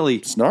ultimately,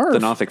 Snarf. the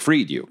Nothic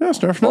freed you. Yeah,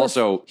 Snarf.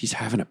 Also, he's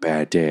having a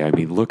bad day. I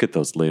mean, look at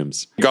those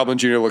limbs. Goblin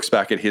Jr. looks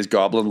back at his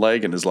goblin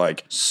leg and is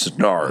like,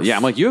 snarf. Yeah,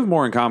 I'm like, you have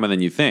more in common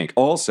than you think.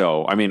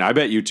 Also, I mean, I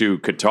bet you two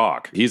could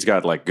talk. He's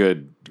got like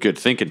good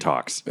thinking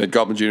talks. And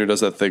Goblin Jr.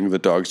 does that thing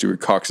that dogs do. He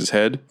cocks his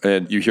head,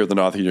 and you hear the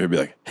Nothic, you'll be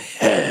like,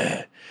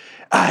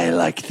 I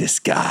like this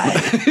guy.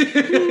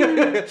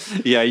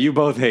 Yeah, you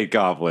both hate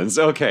goblins.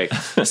 Okay.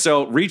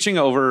 So reaching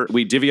over,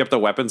 we divvy up the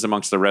weapons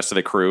amongst the rest of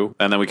the crew,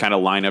 and then we kind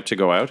of line up to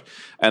go out.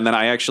 And then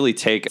I actually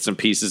take some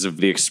pieces of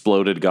the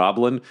exploded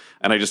goblin,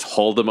 and I just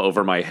hold them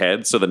over my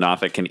head so the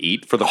Nothic can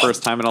eat for the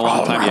first time in a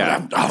long time.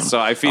 Yeah. So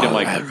I feed him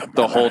like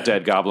the whole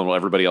dead goblin while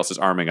everybody else is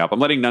arming up. I'm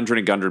letting Nundrin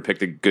and Gundren pick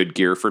the good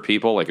gear for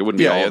people. Like, it wouldn't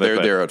be all of it,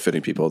 but- they're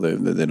outfitting people.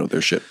 They know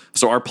their shit.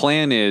 So our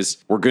plan is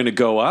we're going to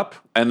go up,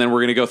 and then we're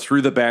going to go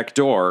through the back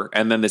door,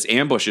 and then this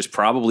ambush is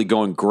probably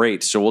going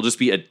great. So we'll just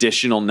be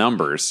additional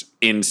numbers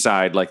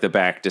inside like the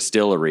back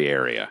distillery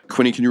area.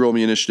 Quinny, can you roll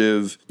me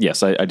initiative?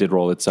 Yes, I did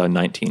roll. It's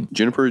 19.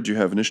 Juniper, do you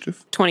have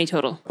initiative? 20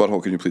 total.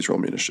 Butthole, can you please roll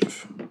me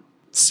initiative?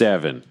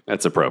 7.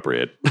 That's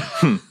appropriate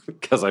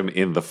because I'm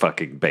in the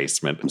fucking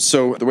basement.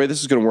 So the way this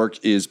is going to work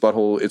is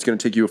Butthole, it's going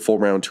to take you a full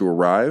round to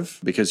arrive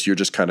because you're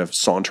just kind of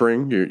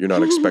sauntering. You're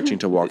not expecting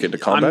to walk into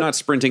combat. I'm not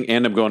sprinting,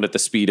 and I'm going at the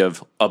speed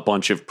of a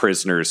bunch of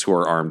prisoners who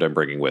are armed I'm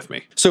bringing with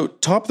me. So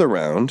top of the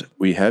round,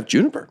 we have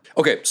Juniper.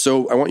 Okay,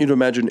 so I want you to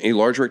imagine a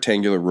large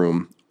rectangular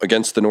room.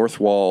 Against the north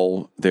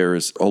wall,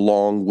 there's a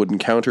long wooden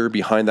counter.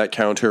 Behind that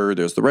counter,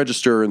 there's the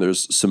register, and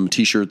there's some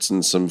t-shirts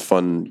and some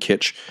fun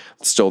kitsch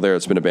still there.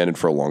 It's been abandoned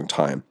for a long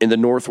time. In the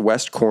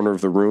northwest corner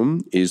of the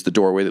room is the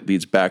doorway that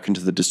leads back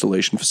into the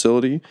distillation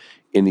facility.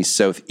 In the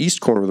southeast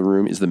corner of the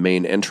room is the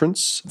main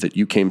entrance that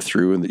you came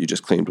through and that you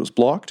just claimed was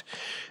blocked.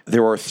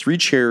 There are 3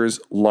 chairs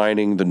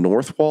lining the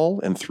north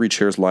wall and 3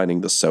 chairs lining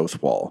the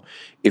south wall.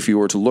 If you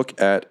were to look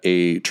at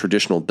a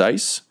traditional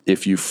dice,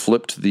 if you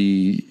flipped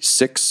the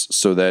 6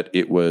 so that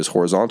it was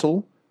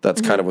horizontal, that's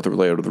kind of what the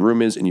layout of the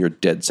room is, and you're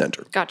dead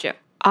center. Gotcha.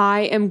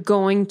 I am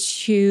going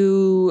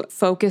to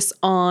focus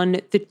on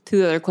the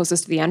 2 that are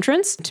closest to the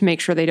entrance to make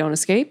sure they don't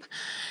escape.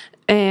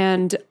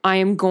 And I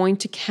am going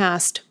to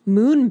cast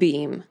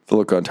Moonbeam. The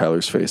look on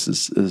Tyler's face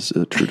is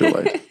a true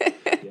delight.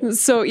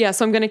 So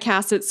I'm going to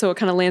cast it so it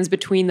kind of lands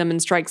between them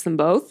and strikes them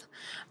both.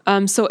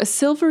 So a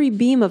silvery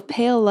beam of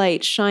pale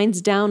light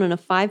shines down in a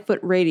 5-foot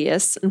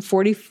radius and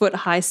 40-foot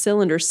high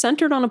cylinder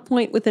centered on a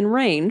point within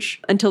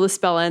range. Until the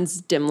spell ends,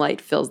 dim light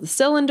fills the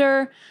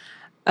cylinder.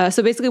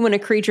 So basically when a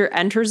creature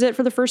enters it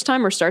for the first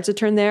time or starts a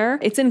turn there,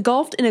 it's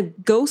engulfed in a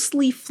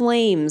ghostly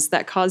flames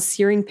that cause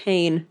searing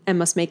pain and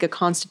must make a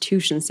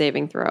constitution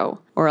saving throw,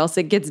 or else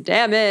it gets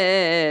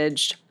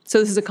damaged. So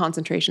this is a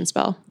concentration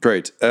spell.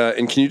 Great.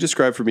 And can you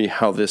describe for me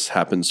how this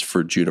happens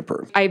for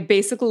Juniper? I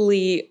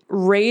basically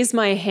raise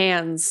my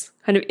hands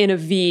kind of in a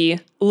V,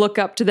 look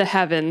up to the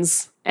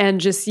heavens, and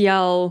just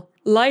yell,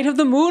 "Light of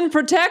the moon,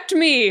 protect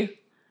me!"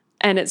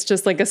 And it's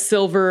just like a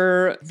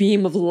silver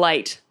beam of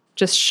light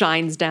just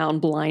shines down,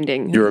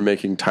 blinding. You are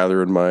making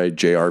Tyler and my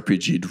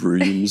JRPG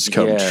dreams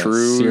come Yeah,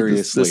 true.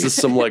 seriously. This is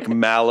some like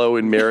Mallow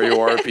and Mario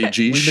RPG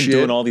We've shit. been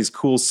doing all these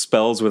cool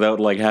spells without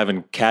like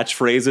having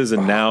catchphrases,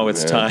 and now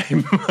it's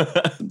time.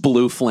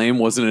 Blue flame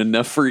wasn't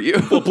enough for you.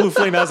 Well, Blue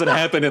Flame hasn't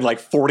happened in like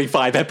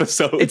 45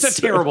 episodes. It's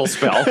a terrible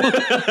spell.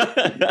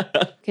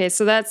 Okay,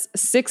 so that's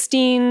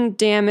 16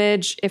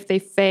 damage if they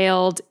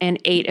failed and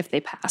 8 if they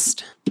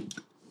passed.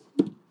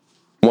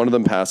 One of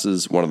them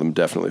passes, one of them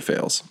definitely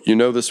fails. You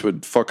know this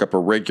would fuck up a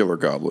regular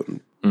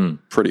goblin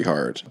pretty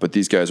hard, but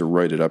these guys are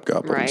righted up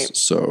goblins. Right.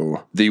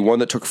 So the one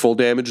that took full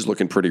damage is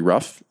looking pretty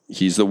rough.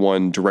 He's the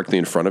one directly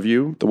in front of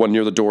you. The one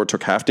near the door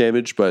took half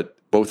damage, but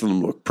both of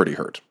them look pretty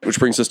hurt. Which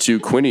brings us to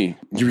Quinny.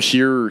 You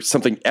hear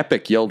something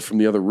epic yelled from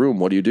the other room.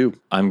 What do you do?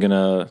 I'm going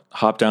to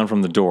hop down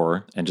from the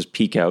door and just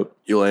peek out.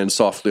 You land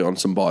softly on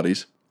some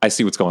bodies. I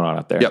see what's going on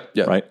out there.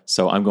 Yep. Right?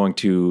 So I'm going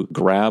to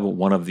grab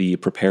one of the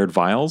prepared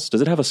vials.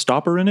 Does it have a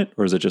stopper in it,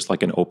 or is it just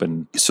like an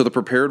open? So the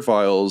prepared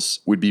vials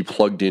would be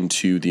plugged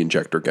into the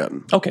injector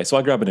gun. Okay, so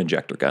I grab an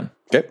injector gun.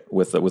 Okay.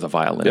 With a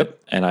vial in Yep.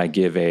 it, and I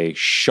give a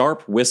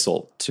sharp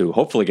whistle to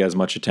hopefully get as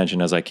much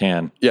attention as I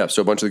can. Yeah,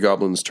 so a bunch of the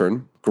goblins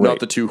turn. Great. Not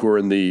the two who are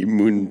in the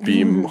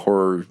Moonbeam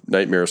Horror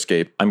Nightmare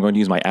Escape. I'm going to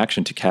use my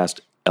action to cast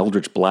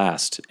Eldritch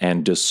Blast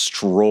and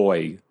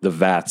destroy the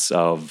vats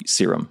of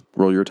serum.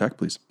 Roll your attack,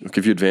 please. I'll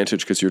give you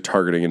advantage because you're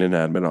targeting an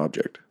inanimate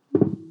object.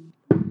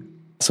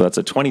 So that's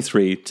a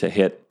 23 to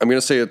hit. I'm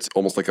going to say it's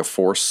almost like a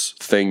force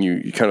thing.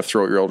 You kind of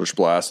throw out your Eldritch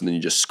Blast and then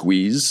you just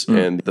squeeze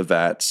and the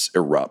vats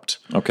erupt.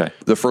 Okay.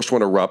 The first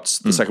one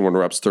erupts, the second one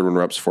erupts, third one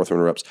erupts, fourth one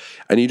erupts.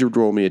 I need you to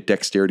roll me a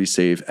dexterity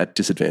save at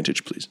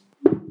disadvantage, please.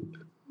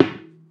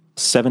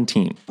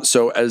 17.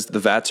 So as the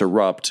vats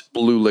erupt,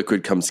 blue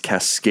liquid comes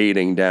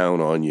cascading down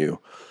on you,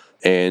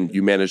 and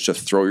you manage to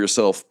throw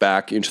yourself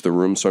back into the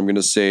room. So I'm going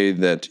to say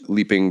that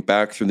leaping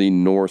back through the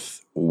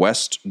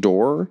northwest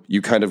door,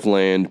 you kind of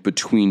land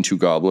between two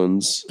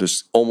goblins.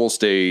 There's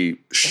almost a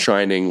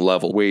shining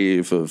level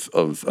wave of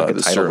Like the a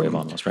tidal serum wave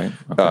almost, right?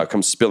 Okay.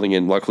 comes spilling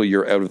in. Luckily,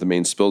 you're out of the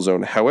main spill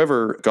zone.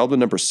 However,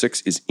 goblin number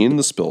 6 is in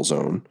the spill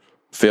zone,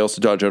 fails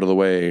to dodge out of the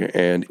way,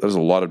 and there's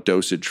a lot of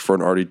dosage for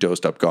an already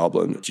dosed up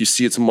goblin. You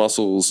see its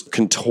muscles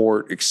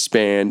contort,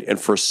 expand, and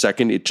for a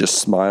second it just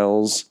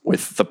smiles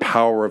with the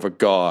power of a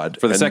god.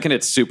 For the And- second,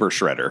 it's Super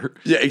Shredder.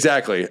 yeah,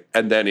 exactly.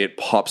 And then it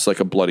pops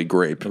like a bloody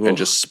grape and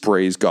just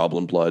sprays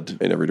goblin blood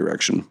in every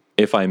direction.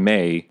 If I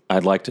may,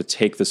 I'd like to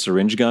take the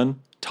syringe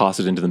gun, toss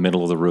it into the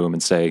middle of the room,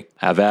 and say,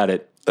 "Have at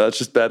it." That's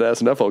just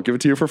badass enough. I'll give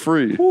it to you for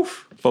free.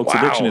 Folks,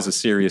 Wow. addiction is a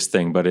serious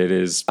thing, but it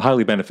is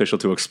highly beneficial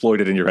to exploit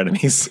it in your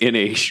enemies. In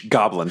a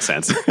goblin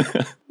sense.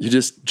 You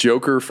just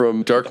Joker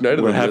from Dark Knight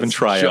of We're the having Myths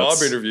tryouts.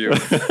 job interview.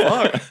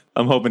 Fuck.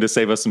 I'm hoping to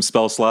save us some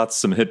spell slots,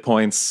 some hit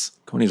points.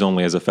 Coney's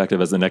only as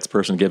effective as the next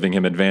person giving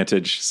him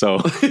advantage, so...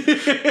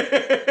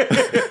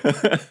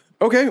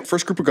 Okay,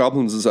 first group of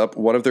goblins is up.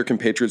 One of their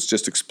compatriots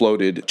just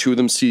exploded. Two of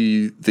them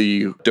see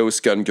the dose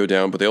gun go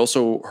down, but they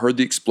also heard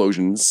the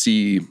explosion,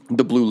 see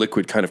the blue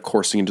liquid kind of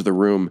coursing into the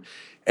room,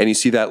 and you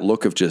see that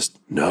look of just,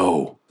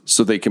 no.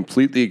 So they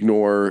completely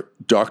ignore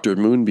Dr.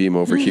 Moonbeam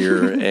over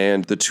here,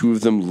 and the two of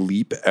them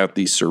leap at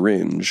the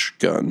syringe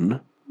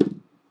gun.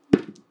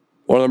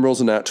 One of them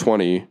rolls a nat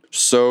 20.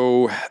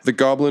 So the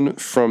goblin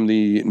from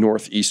the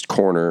northeast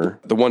corner,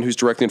 the one who's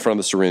directly in front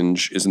of the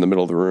syringe, is in the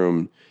middle of the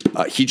room.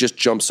 He just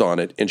jumps on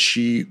it, and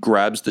she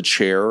grabs the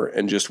chair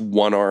and just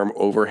one arm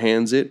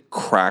overhands it,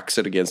 cracks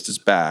it against his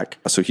back.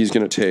 So he's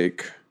going to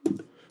take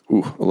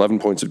 11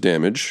 points of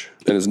damage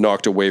and is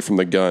knocked away from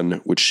the gun,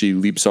 which she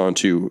leaps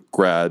onto,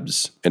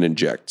 grabs, and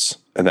injects.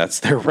 And that's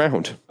their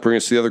round. Bring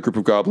us to the other group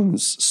of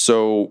goblins.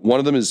 So one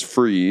of them is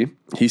free.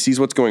 He sees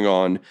what's going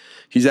on.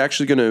 He's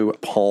actually going to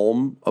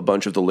palm a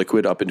bunch of the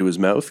liquid up into his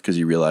mouth because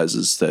he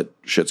realizes that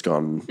shit's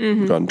gone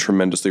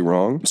tremendously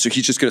wrong. So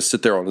he's just going to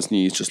sit there on his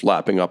knees, just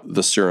lapping up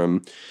the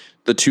serum.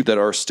 The two that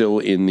are still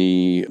in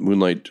the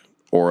Moonlight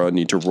Aura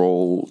need to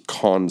roll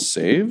con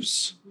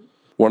saves.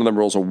 One of them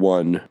rolls a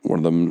 1. One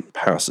of them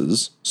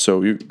passes.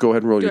 So you go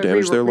ahead and roll your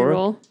damage there, Laura.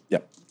 Reroll?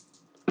 Yep.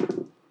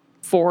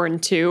 4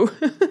 and 2.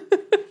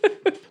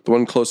 The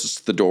one closest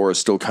to the door is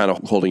still kind of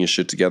holding his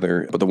shit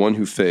together, but the one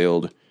who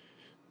failed,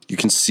 you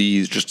can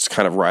see just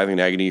kind of writhing in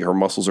agony. Her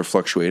muscles are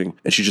fluctuating,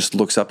 and she just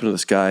looks up into the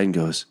sky and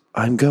goes,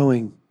 "I'm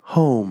going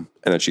home."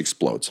 And then she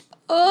explodes.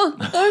 Oh,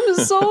 I'm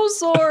so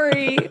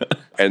sorry.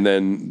 And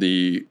then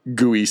the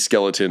gooey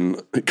skeleton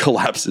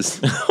collapses.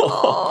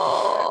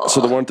 So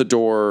the one at the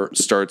door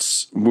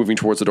starts moving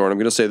towards the door. And I'm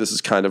going to say this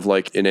is kind of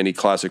like in any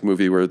classic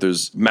movie where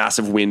there's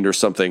massive wind or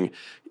something.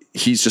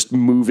 He's just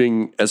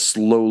moving as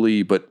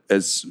slowly but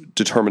as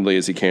determinedly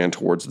as he can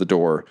towards the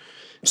door.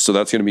 So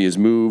that's going to be his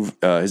move.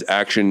 His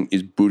action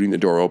is booting the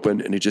door open,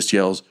 and he just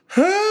yells,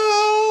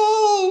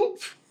 "Help!"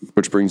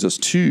 Which brings us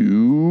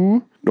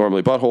to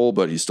normally Butthole,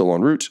 but he's still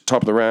en route.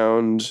 Top of the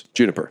round,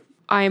 Juniper.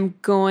 I'm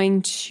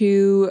going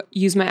to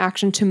use my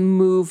action to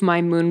move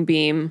my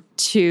moonbeam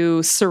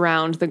to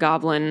surround the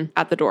goblin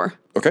at the door.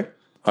 Okay.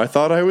 I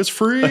thought I was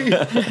free.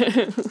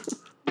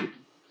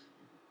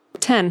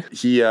 10.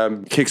 He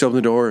kicks open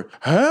the door,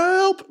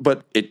 help!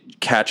 But it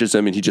catches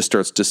him and he just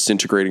starts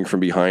disintegrating from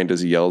behind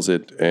as he yells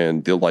it,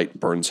 and the light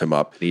burns him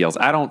up. He yells,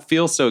 I don't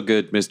feel so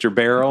good, Mr.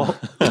 Barrel.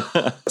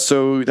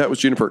 So that was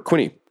Juniper.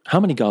 Quinny. How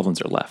many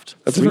goblins are left?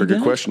 That's a very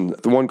good question.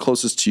 The one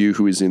closest to you,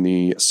 who is in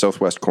the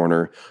southwest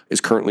corner,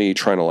 is currently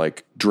trying to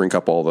like drink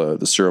up all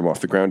the serum off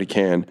the ground he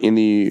can. In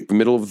the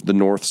middle of the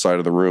north side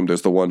of the room,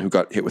 there's the one who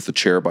got hit with the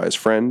chair by his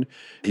friend.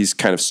 He's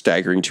kind of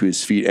staggering to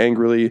his feet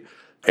angrily.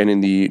 And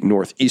in the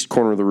northeast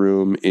corner of the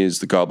room is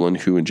the goblin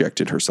who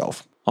injected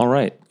herself. All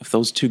right. If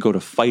those two go to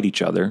fight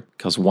each other,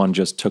 because one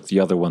just took the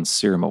other one's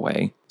serum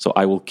away, so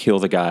I will kill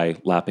the guy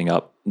lapping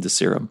up the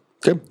serum.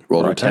 Okay,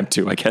 roll Or to attempt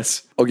to, I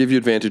guess. I'll give you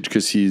advantage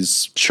because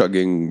he's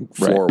chugging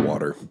floor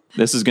water.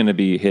 This is going to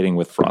be hitting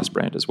with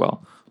Frostbrand as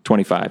well.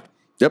 25.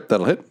 Yep,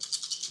 that'll hit.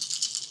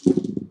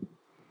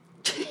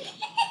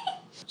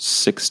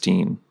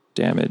 16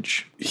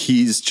 damage.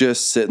 He's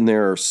just sitting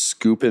there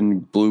scooping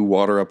blue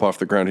water up off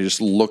the ground. He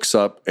just looks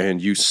up and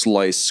you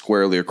slice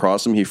squarely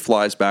across him. He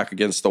flies back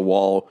against the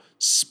wall,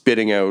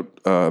 spitting out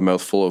a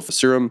mouthful of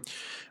serum.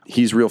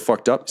 He's real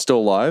fucked up, still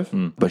alive,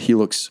 but he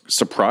looks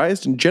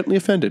surprised and gently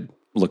offended.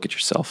 Look at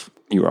yourself.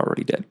 You're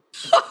already dead.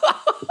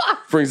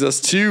 Brings us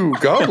to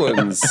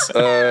goblins.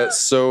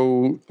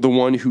 So the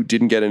one who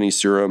didn't get any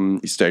serum,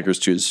 he staggers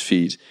to his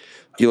feet.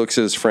 He looks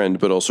at his friend,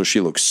 but also she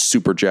looks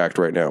super jacked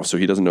right now, so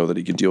he doesn't know that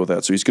he can deal with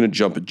that. So he's going to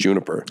jump at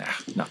Juniper.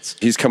 Nuts.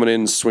 He's coming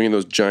in, swinging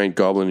those giant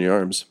goblin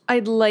arms.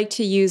 I'd like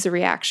to use a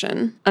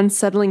reaction.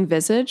 Unsettling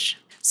Visage.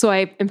 So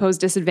I impose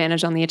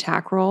disadvantage on the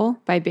attack roll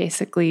by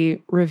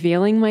basically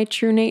revealing my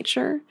true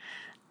nature.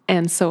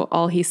 And so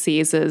all he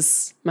sees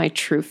is my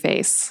true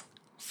face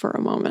for a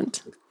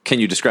moment. Can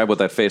you describe what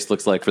that face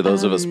looks like for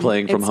those of us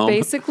playing from home? It's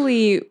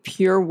basically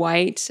pure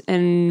white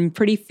and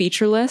pretty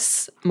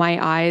featureless.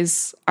 My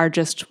eyes are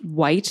just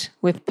white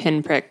with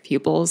pinprick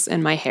pupils,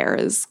 and my hair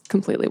is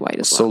completely white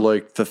as So well.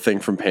 like the thing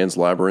from Pan's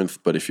Labyrinth,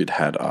 but if you'd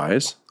had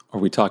eyes. Are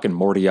we talking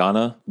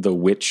Mortiana, the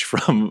witch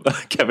from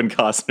Kevin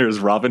Costner's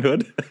Robin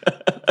Hood?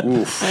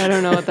 I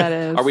don't know what that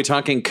is. Are we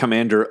talking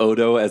Commander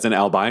Odo as an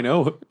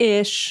albino?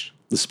 Ish.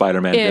 The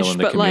Spider-Man villain,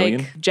 the But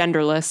chameleon? like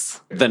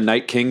genderless. The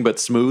Night King, but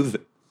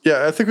smooth?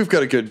 Yeah, I think we've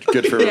got a good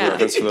for Yeah.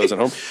 reference for those at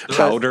home.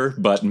 Powder,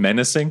 but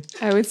menacing?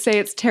 I would say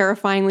it's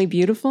terrifyingly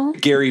beautiful.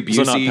 Gary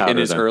So not Busey powder, in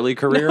his then. early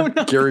career?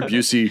 Gary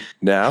Busey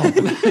now.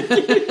 But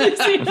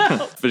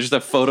just a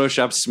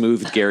Photoshop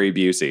smooth Gary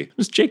Busey.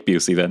 Just Jake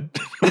Busey, then.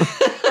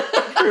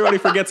 Everybody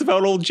forgets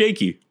about old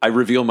Jakey. I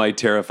reveal my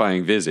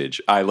terrifying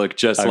visage. I look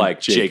just like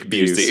Jake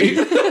Busey.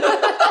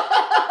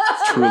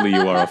 Truly,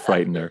 you are a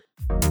frightener.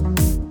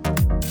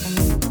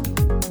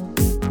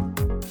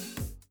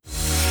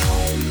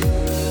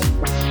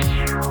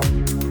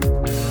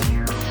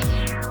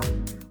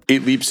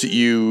 It leaps at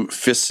you,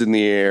 fists in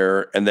the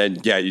air, and then,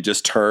 you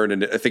just turn,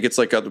 and I think it's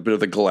like a bit of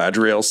the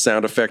Galadriel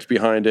sound effect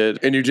behind it,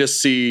 and you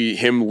just see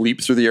him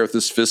leap through the air with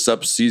his fists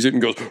up, sees it,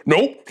 and goes,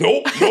 nope,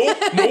 nope, nope,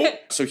 nope.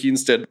 So he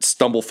instead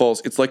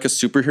falls. It's like a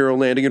superhero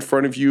landing in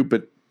front of you,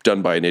 but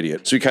done by an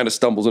idiot. So he kind of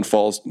stumbles and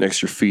falls next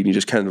to your feet, and he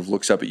just kind of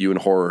looks up at you in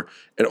horror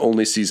and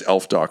only sees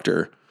Elf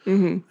Doctor.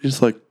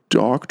 He's like,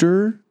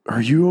 Doctor,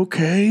 are you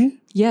okay?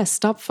 Yes,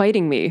 stop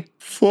fighting me.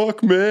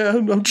 Fuck,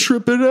 man, I'm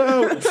tripping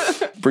out.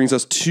 Brings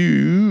us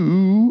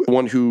to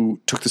one who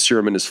took the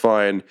serum and is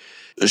fine.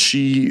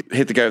 She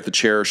hit the guy with the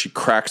chair. She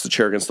cracks the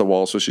chair against the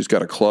wall, so she's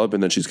got a club,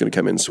 and then she's going to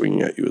come in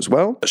swinging at you as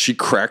well. She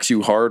cracks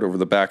you hard over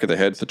the back of the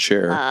head with the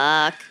chair.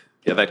 Fuck.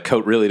 Yeah, that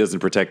coat really doesn't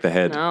protect the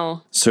head.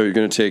 No. So you're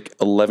going to take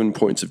 11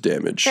 points of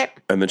damage. Okay.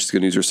 And then she's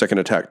going to use her second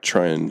attack to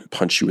try and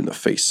punch you in the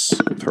face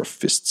with her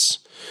fists.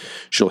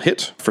 She'll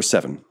hit for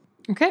 7.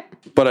 Okay.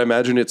 But I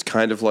imagine it's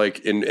kind of like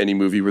in any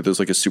movie where there's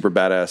like a super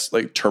badass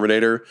like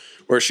Terminator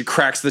where she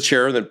cracks the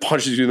chair and then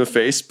punches you in the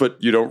face, but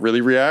you don't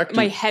really react.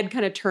 My head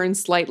kind of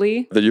turns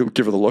slightly. Then you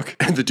give her the look,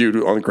 and the dude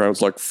on the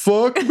ground's like,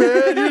 fuck,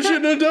 man, you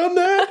shouldn't have done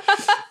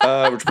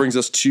that. Which brings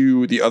us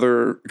to the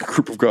other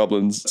group of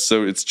goblins.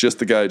 So it's just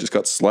the guy who just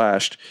got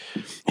slashed.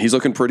 He's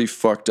looking pretty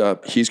fucked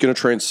up. He's going to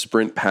try and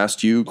sprint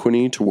past you,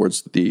 Quinny,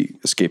 towards the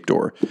escape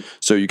door.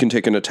 So you can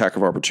take an attack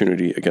of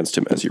opportunity against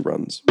him as he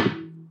runs.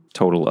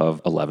 Total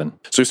of 11.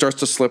 So he starts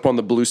to slip on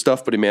the blue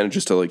stuff, but he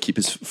manages to like keep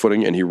his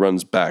footing, and he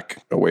runs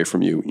back away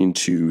from you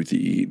into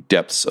the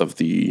depths of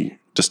the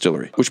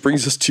distillery. Which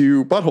brings us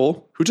to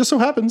Butthole, who just so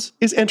happens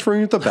is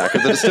entering at the back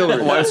of the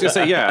distillery. Well, I was going to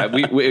say, yeah,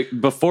 we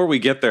before we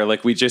get there,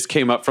 like we just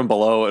came up from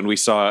below and we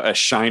saw a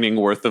shining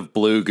worth of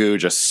blue goo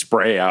just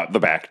spray out the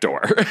back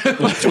door,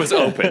 which was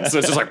open. So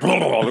it's just like,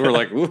 we were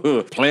like,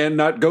 ooh, plan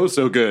not go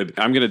so good.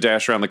 I'm going to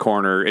dash around the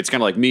corner. It's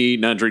kind of like me,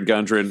 Nundrin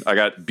Gundren. I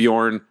got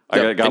Bjorn. I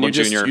got Goblin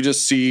Jr. You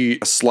just see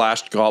a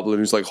slashed goblin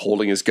who's like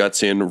holding his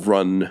guts in,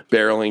 run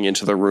barreling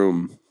into the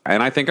room.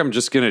 And I think I'm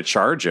just going to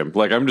charge him.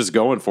 Like, I'm just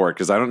going for it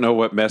because I don't know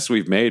what mess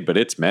we've made, but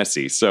it's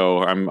messy. So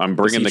I'm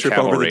bringing the trip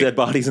over cavalry. the dead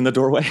bodies in the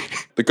doorway.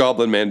 The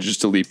goblin manages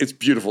to leap. It's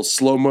beautiful.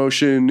 Slow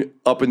motion,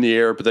 up in the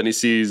air, but then he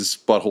sees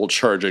Butthole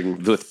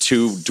charging. With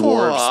two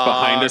dwarves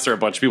behind us are a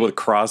bunch of people with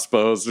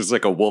crossbows. There's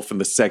like a wolf in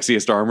the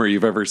sexiest armor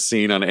you've ever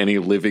seen on any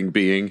living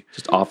being.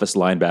 Just office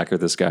linebacker,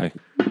 this guy.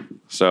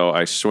 So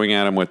I swing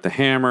at him with the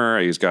hammer.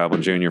 I use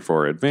Goblin Jr.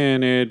 for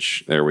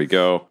advantage. There we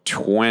go.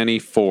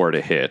 24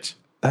 to hit.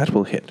 That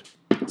will hit.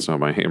 So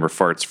my hammer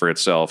farts for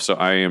itself. So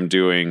I am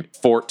doing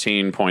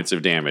 14 points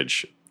of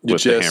damage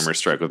with the hammer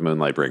strike with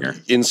Moonlight Bringer.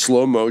 In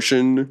slow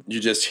motion, you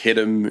just hit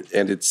him,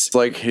 and it's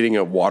like hitting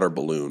a water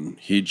balloon.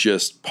 He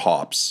just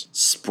pops,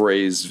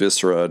 sprays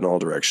viscera in all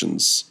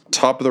directions.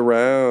 Top of the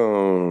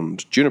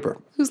round, Juniper.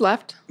 Who's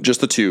left?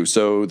 Just the two.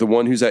 So the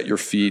one who's at your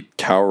feet,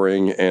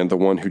 cowering, and the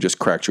one who just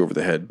cracked you over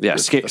the head. Yeah,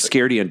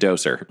 Scaredy and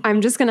Doser.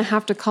 I'm just going to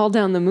have to call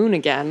down the moon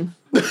again.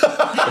 Just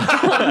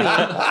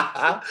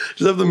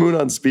have the moon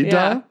on speed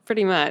dial? Yeah,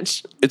 pretty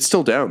much. It's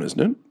still down, isn't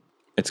it?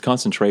 It's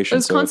concentration.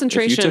 It's so if you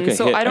concentration, took a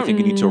so hit, I don't think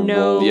you need to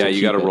know. roll. Yeah, to you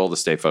keep got to it. roll to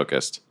stay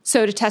focused.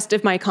 So to test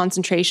if my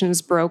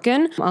concentration's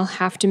broken, I'll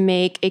have to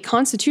make a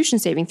constitution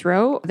saving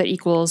throw that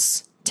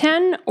equals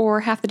 10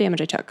 or half the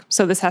damage I took.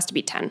 So this has to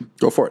be 10.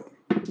 Go for it.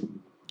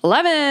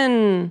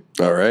 11.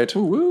 All right.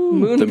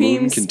 Moonbeam The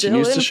moon still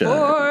continues in to shine.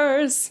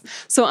 force.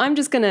 So I'm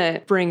just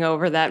gonna bring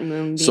over that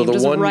moonbeam. So the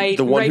just one- right,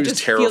 the one right, who's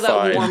just feel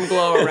terrified. that warm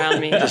glow around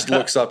me. Just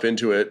looks up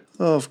into it.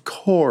 Of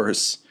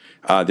course.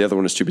 The other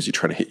one is too busy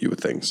trying to hit you with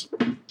things.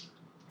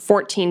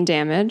 14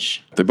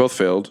 damage. They both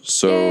failed.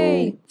 So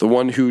Yay. the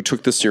one who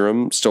took the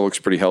serum still looks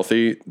pretty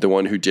healthy. The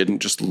one who didn't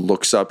just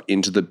looks up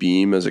into the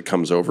beam as it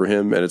comes over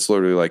him, and it's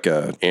literally like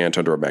an ant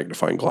under a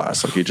magnifying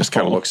glass. Like he just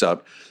kind of looks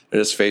up, and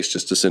his face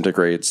just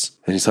disintegrates.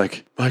 And he's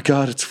like, "My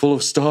God, it's full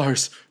of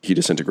stars." He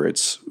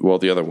disintegrates, while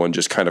the other one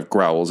just kind of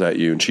growls at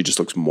you, and she just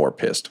looks more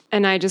pissed.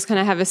 And I just kind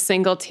of have a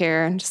single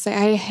tear and just say,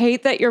 I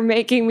hate that you're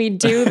making me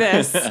do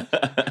this.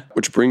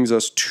 Which brings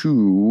us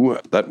to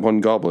that one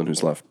goblin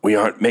who's left. We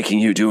aren't making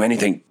you do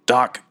anything,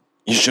 Doc.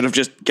 You should have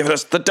just given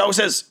us the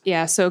doses.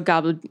 Yeah, so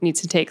Goblin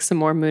needs to take some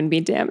more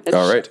moonbeam damage.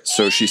 All right,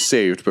 so she's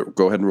saved, but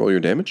go ahead and roll your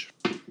damage.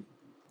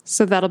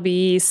 So that'll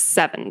be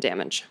 7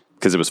 damage.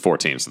 Because it was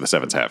 14, so the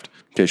 7's halved.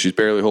 Okay, she's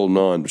barely holding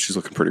on, but she's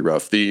looking pretty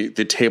rough. The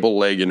table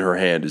leg in her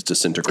hand is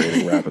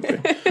disintegrating rapidly.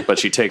 But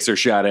she takes her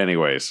shot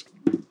anyways.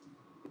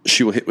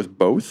 She will hit with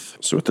both.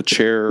 So with the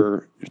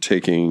chair, you're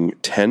taking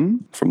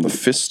 10. From the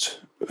fist,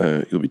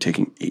 you'll be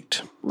taking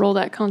 8. Roll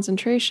that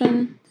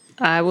concentration.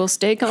 I will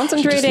stay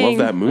concentrating. love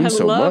that moon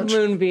so I love much.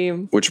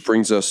 moonbeam. Which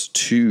brings us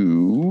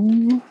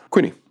to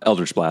Quinny.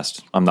 Eldritch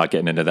Blast. I'm not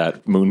getting into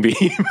that moonbeam.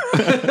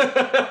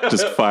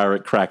 Just fire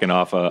it cracking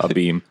off a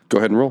beam. Go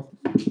ahead and roll.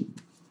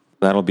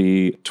 That'll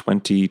be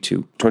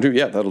 22. 22,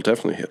 yeah, that'll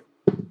definitely hit.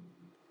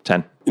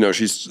 10. You know,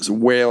 she's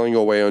wailing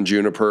away on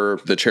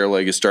Juniper. The chair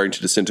leg is starting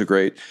to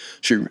disintegrate.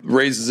 She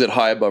raises it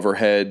high above her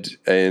head,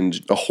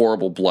 and a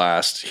horrible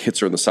blast hits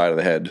her in the side of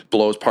the head,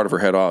 blows part of her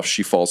head off.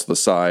 She falls to the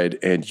side,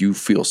 and you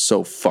feel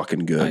so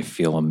fucking I good.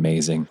 feel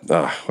amazing.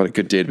 What a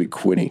good day to be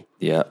Quinny.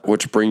 Yeah.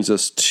 Which brings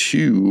us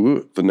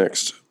to the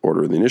next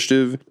order of the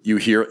initiative. You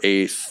hear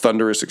a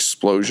thunderous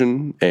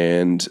explosion,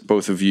 and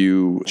both of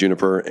you,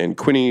 Juniper and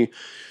Quinny,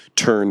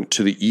 turn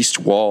to the east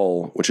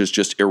wall, which has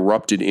just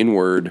erupted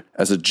inward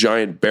as a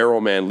giant barrel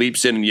man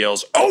leaps in and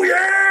yells, "Oh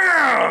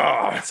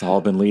yeah!" It's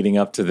all been leading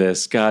up to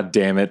this. God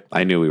damn it.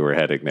 I knew we were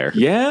heading there.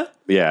 Yeah?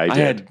 Yeah, I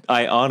did.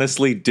 I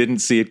honestly didn't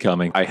see it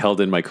coming. I held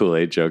in my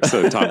Kool-Aid joke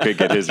so Tom could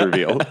get his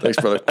reveal. Thanks,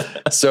 brother.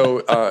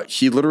 So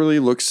he literally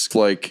looks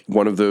like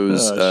one of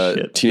those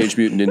shit. Teenage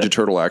Mutant Ninja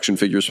Turtle action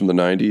figures from the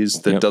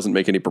 90s that doesn't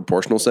make any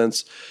proportional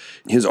sense.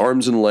 His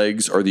arms and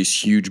legs are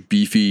these huge,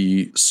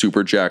 beefy,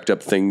 super jacked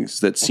up things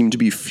that seem to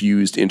be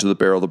fused into the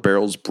barrel. The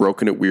barrel's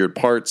broken at weird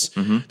parts.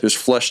 There's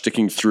flesh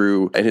sticking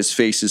through, and his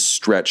face is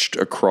stretched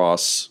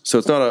across. So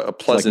it's not a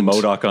pleasant... Like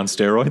MODOK on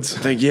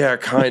steroids. Yeah,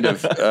 kind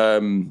of.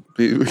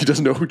 He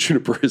doesn't know who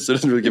Juniper is. So he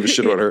doesn't really give a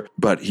shit about her.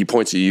 But he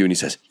points at you and he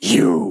says,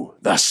 "You,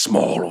 the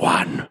small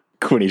one."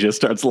 Quinny just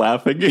starts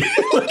laughing.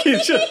 Like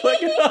he's just like,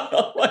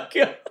 oh my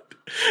God.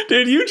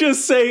 Did you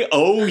just say,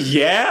 oh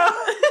yeah?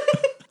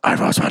 I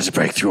was about to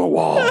break through a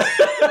wall.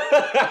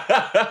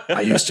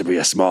 I used to be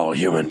a small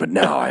human, but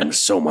now I'm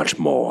so much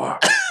more.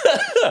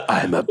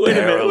 I'm a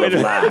barrel of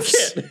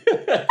laughs.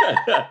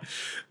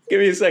 Give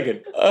me a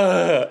second.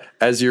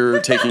 As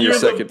you're taking your You're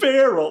second, the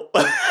barrel.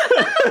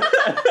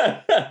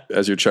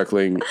 as you're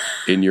chuckling,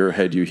 in your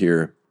head you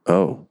hear,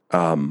 "Oh,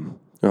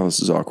 this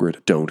is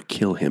awkward. Don't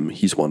kill him.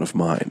 He's one of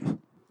mine."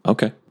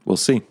 Okay, we'll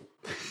see.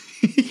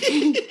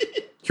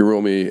 You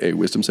roll me a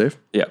wisdom save.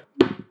 Yeah.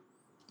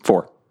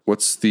 4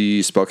 What's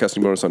the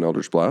spellcasting bonus on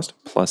Eldritch Blast?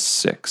 plus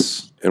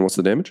 6. And what's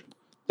the damage?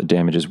 The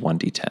damage is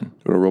 1d10. You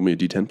want to roll me a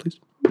d10, please?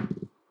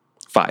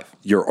 5.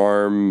 Your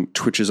arm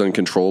twitches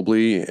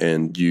uncontrollably,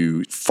 and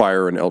you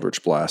fire an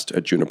Eldritch Blast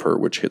at Juniper,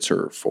 which hits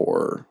her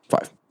for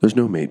 5. There's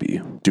no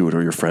maybe. Do it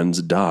or your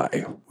friends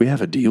die. We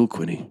have a deal,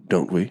 Quinny,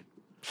 don't we?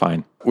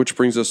 Fine. Which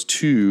brings us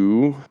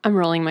to... I'm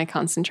rolling my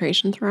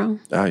concentration throw.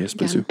 yes,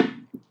 please do.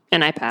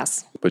 And I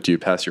pass. But do you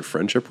pass your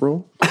friendship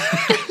roll?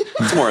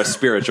 It's more a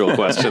spiritual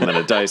question than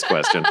a dice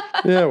question.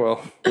 Yeah,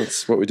 well,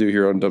 that's what we do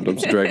here on Dum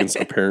Dums and Dragons,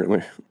 apparently.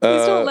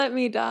 Please don't let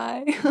me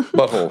die.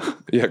 Butthole.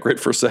 Yeah, great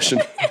first session.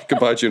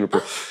 Goodbye,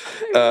 Juniper.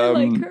 I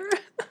like her.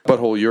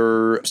 Butthole,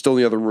 you're still in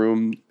the other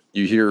room.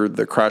 You hear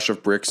the crash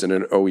of bricks and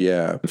an oh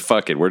yeah.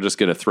 Fuck it, we're just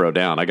gonna throw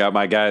down. I got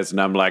my guys, and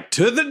I'm like,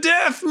 to the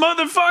death,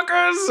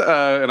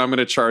 motherfuckers! And I'm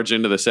gonna charge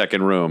into the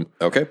second room.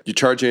 Okay. You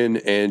charge in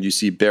and you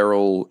see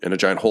Beryl in a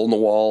giant hole in the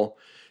wall.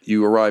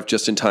 You arrive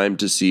just in time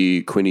to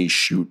see Quinny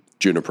shoot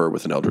Juniper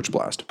with an Eldritch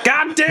Blast.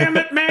 God damn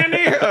it,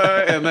 Mandy!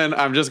 And then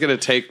I'm just gonna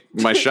take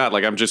my shot.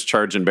 Like I'm just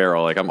charging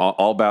barrel. Like I'm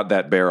all about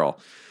that barrel.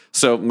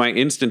 So my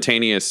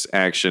instantaneous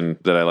action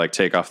that I like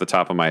take off the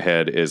top of my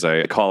head is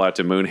I call out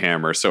to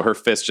Moonhammer. So her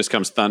fist just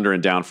comes thundering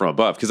down from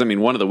above. Because I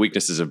mean, one of the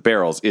weaknesses of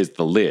barrels is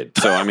the lid.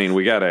 So I mean,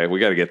 we gotta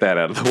get that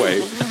out of the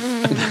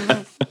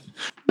way.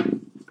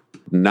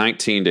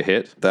 19 to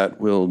hit. That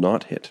will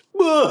not hit.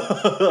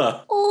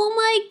 Oh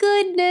my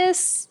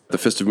goodness. The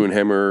Fist of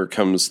Moonhammer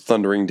comes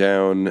thundering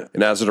down,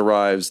 and as it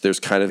arrives, there's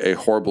kind of a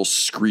horrible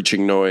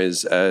screeching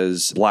noise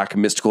as black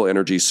mystical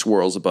energy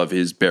swirls above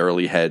his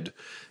barrel-y head,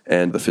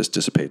 and the fist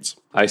dissipates.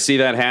 I see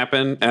that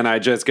happen, and I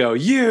just go,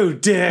 "You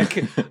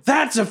dick!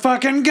 That's a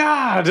fucking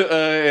god!"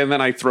 And then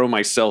I throw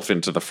myself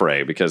into the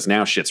fray, because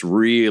now shit's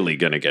really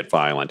gonna get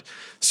violent.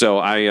 So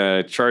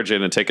I charge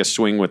in and take a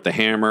swing with the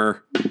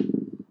hammer.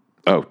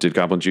 Oh, did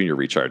Goblin Jr.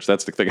 recharge?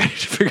 That's the thing I need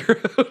to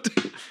figure out.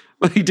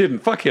 He didn't.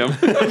 Fuck him.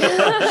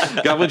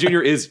 Goblin Jr.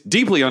 is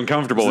deeply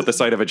uncomfortable with the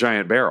sight of a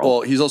giant barrel.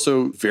 Well, he's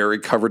also very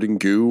covered in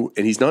goo,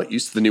 and he's not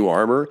used to the new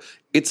armor.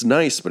 It's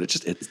nice, but it's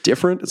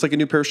different. It's like a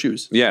new pair of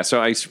shoes. Yeah,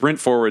 so I sprint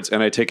forwards,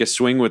 and I take a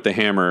swing with the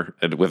hammer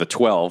with a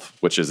 12,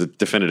 which is a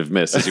definitive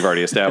miss, as you've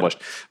already established.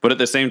 But at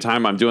the same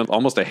time, I'm doing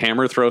almost a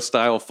hammer throw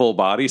style full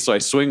body, so I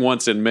swing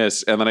once and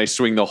miss, and then I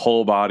swing the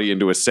whole body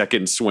into a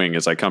second swing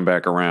as I come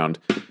back around.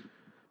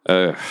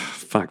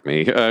 Fuck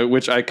me.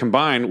 Which I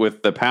combine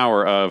with the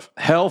power of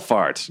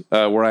Hellfart,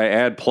 where I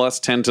add plus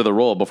 10 to the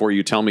roll before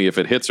you tell me if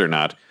it hits or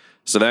not.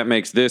 So that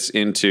makes this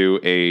into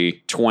a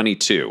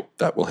 22.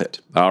 That will hit.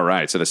 All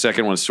right. So the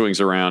second one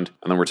swings around,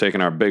 and then we're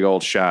taking our big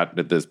old shot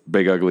at this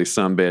big ugly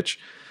sumbitch.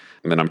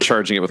 And then I'm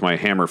charging it with my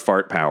hammer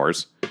fart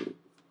powers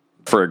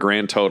for a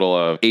grand total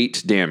of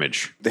 8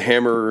 damage. The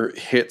hammer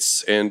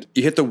hits, and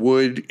you hit the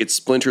wood. It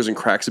splinters and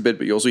cracks a bit,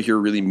 but you also hear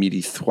a really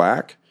meaty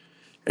thwack.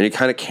 And you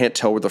kind of can't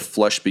tell where the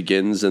flesh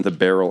begins and the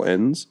barrel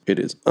ends. It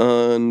is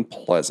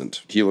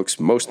unpleasant. He looks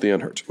mostly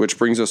unhurt. Which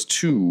brings us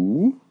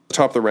to the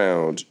top of the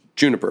round.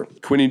 Juniper,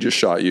 Quinny just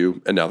shot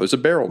you, and now there's a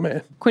barrel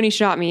man. Quinny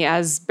shot me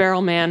as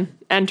Barrel Man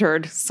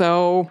entered,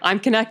 so I'm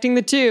connecting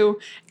the two,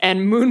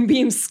 and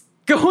Moonbeam's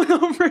going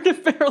over to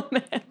Barrel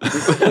Man.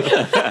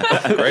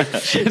 Great.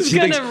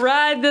 I'm gonna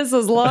ride this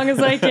as long as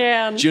I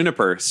can.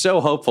 Juniper,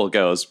 so hopeful,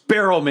 goes,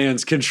 Barrel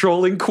Man's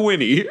controlling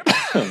Quinny.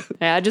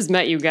 Hey, I just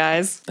met you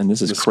guys. And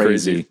this is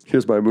crazy.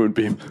 Here's my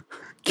moonbeam.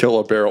 Kill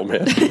a barrel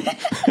man.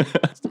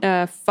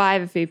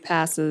 5 if he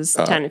passes,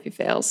 10 if he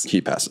fails.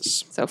 He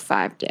passes. So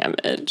 5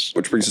 damage.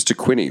 Which brings us to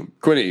Quinny.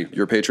 Quinny,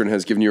 your patron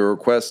has given you a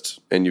request,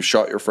 and you've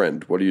shot your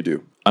friend. What do you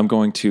do? I'm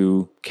going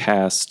to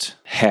cast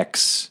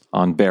Hex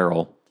on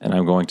Beryl, and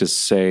I'm going to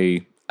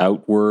say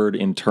outward,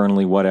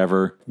 internally,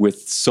 whatever,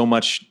 with so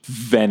much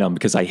venom,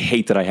 because I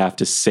hate that I have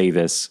to say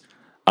this.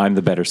 I'm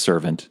the better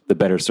servant. The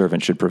better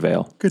servant should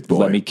prevail. Good boy.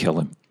 Let me kill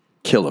him.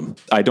 Kill him.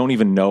 I don't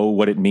even know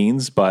what it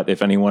means, but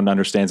if anyone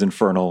understands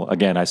Infernal,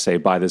 again, I say,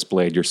 by this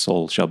blade, your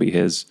soul shall be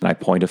his. And I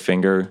point a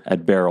finger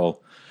at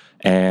Beryl.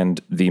 And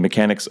the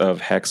mechanics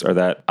of Hex are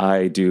that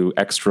I do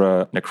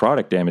extra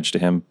necrotic damage to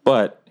him,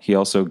 but he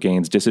also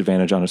gains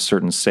disadvantage on a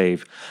certain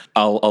save.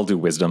 I'll do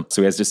Wisdom.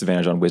 So he has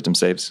disadvantage on Wisdom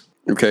saves.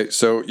 Okay,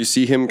 so you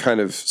see him kind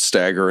of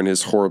stagger, and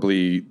his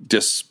horribly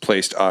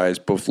displaced eyes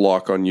both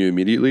lock on you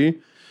immediately.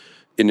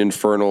 In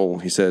Infernal,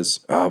 he says,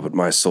 but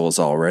my soul's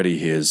already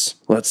his.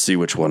 Let's see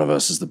which one of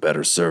us is the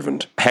better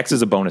servant. Hex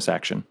is a bonus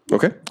action.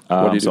 Okay. What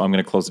do you do? So I'm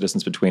going to close the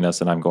distance between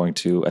us, and I'm going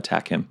to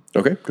attack him.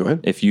 Okay, go ahead.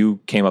 If you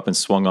came up and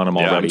swung on him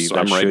already,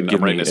 that should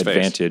give me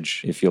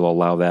advantage if you'll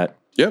allow that.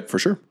 Yep, for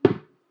sure.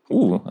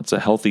 Ooh, that's a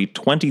healthy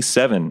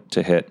 27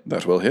 to hit.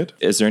 That will hit.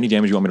 Is there any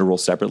damage you want me to roll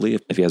separately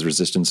if he has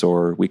resistance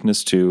or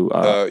weakness to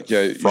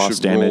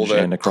frost damage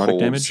and necrotic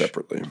damage?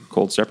 Separately.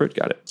 Cold separate?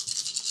 Got it.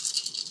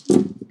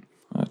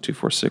 2,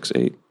 4, 6,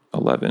 8,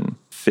 11,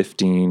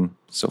 15.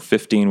 So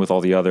 15 with all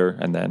the other,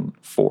 and then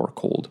 4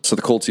 cold. So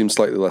the cold seems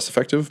slightly less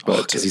effective,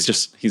 but because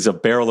he's a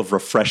barrel of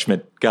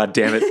refreshment. God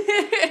damn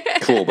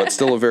it. Cool, but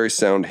still a very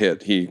sound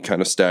hit. He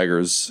kind of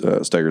staggers a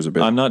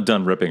bit. I'm not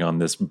done ripping on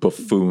this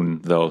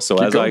buffoon though. So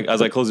as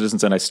I close the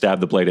distance and I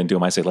stab the blade into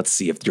him, I say, "Let's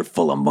see if you're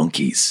full of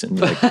monkeys." And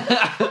like,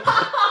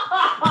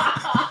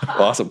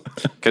 awesome.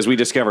 Because we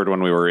discovered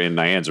when we were in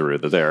Nyanzaru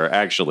that there are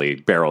actually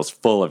barrels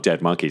full of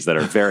dead monkeys that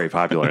are very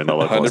popular in the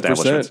local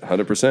establishments.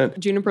 100%.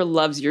 Juniper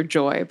loves your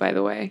joy, by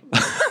the way.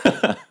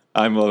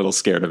 I'm a little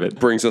scared of it.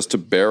 Brings us to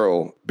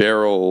Beryl.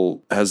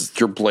 Beryl has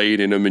your blade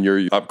in him, and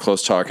you're up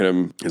close talking to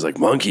him. He's like,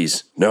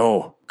 monkeys?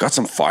 No. Got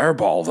some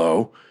fireball,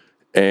 though.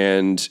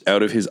 and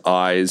out of his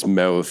eyes,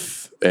 mouth,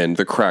 and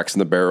the cracks in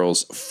the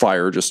barrels,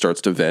 fire just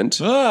starts to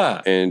vent.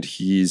 And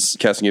he's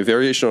casting a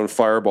variation on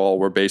Fireball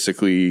where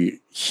basically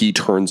he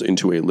turns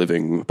into a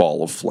living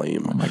ball of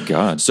flame. Oh my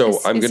God.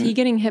 So Is he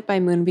getting hit by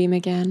Moonbeam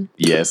again?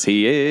 Yes,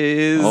 he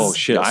is. Oh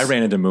shit! Yes. I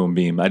ran into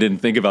Moonbeam. I didn't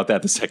think about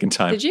that the second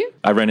time. Did you?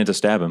 I ran into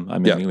Stab him.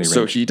 I'm immediately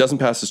So ranged. he doesn't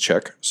pass his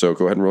check. So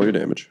go ahead and roll your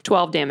damage.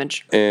 12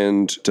 damage.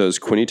 And does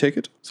Quinny take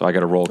it? So I got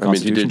to roll. I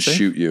mean, he did save?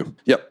 shoot you.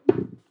 Yep.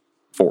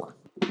 4.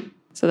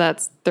 So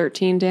that's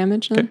 13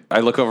 damage then?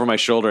 I look over my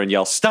shoulder and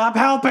yell, "Stop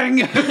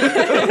helping!"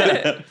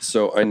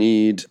 So I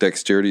need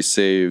dexterity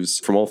saves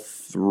from all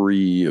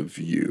 3 of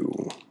you.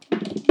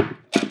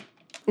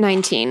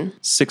 19.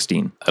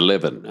 16.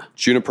 11.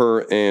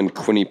 Juniper and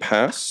Quinny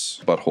pass.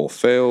 Butthole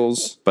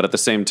fails. But at the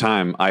same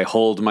time, I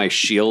hold my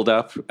shield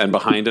up, and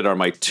behind it are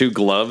my 2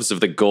 gloves of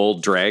the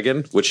gold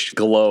dragon, which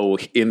glow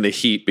in the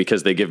heat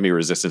because they give me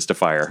resistance to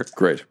fire.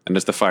 Great. And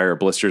as the fire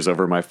blisters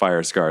over my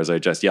fire scars, I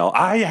just yell,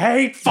 "I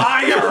hate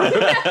fire!"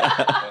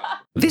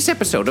 This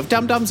episode of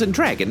Dum Dums and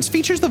Dragons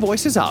features the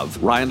voices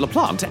of Ryan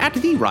LaPlante at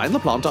the Ryan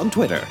LaPlante on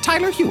Twitter,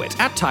 Tyler Hewitt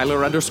at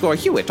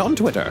Tyler_Hewitt on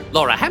Twitter,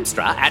 Laura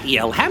Hamstra at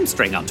EL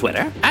Hamstring on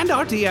Twitter, and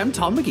our DM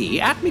Tom McGee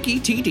at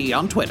McGeeTD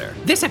on Twitter.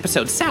 This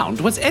episode's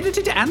sound was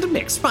edited and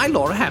mixed by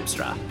Laura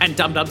Hamstra, and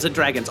Dum Dums and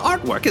Dragons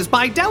artwork is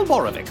by Del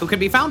Borovic, who can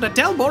be found at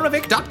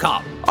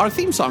delborovic.com. Our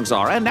theme songs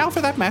are And Now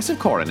for That Massive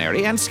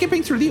Coronary and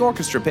Skipping Through the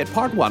Orchestra Pit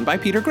Part 1 by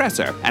Peter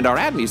Gresser, and our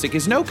ad music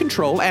is No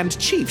Control and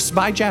Chiefs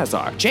by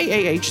Jazzar,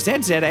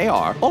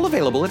 JAHZZAR, all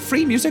available at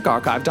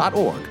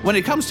freemusicarchive.org. When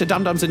it comes to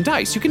Dum Dums and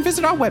Dice, you can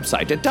visit our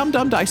website at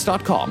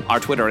dumdumdice.com. Our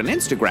Twitter and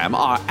Instagram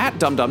are at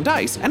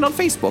dumdumdice, and on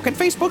Facebook at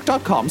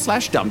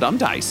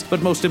facebook.com/dumdumdice.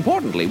 But most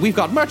importantly, we've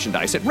got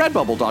merchandise at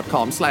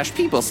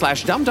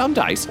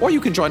redbubble.com/people/dumdumdice, or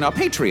you can join our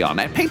Patreon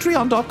at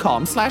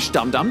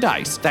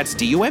patreon.com/dumdumdice. That's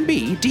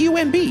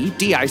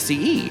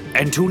DUMBDUMBDICE.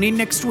 And tune in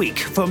next week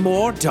for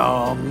more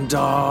Dum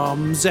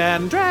Dums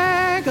and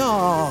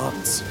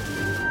Dragons.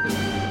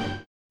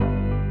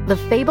 The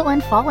Fable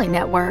and Folly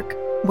Network,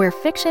 where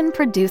fiction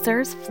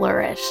producers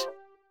flourish.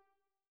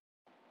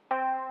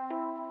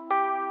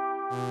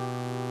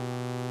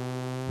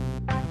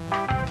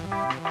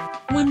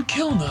 When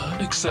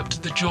Kilner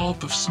accepted the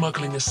job of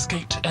smuggling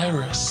escaped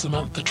heiress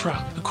Samantha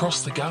Trapp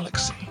across the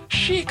galaxy,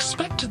 she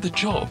expected the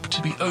job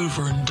to be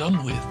over and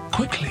done with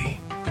quickly.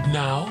 But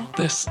now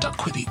they're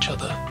stuck with each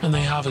other and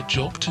they have a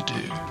job to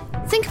do.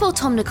 Think of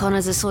Automnicon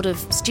as a sort of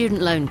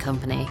student loan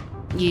company.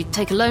 You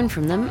take a loan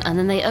from them and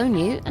then they own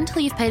you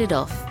until you've paid it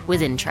off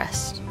with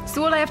interest.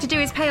 So all I have to do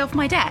is pay off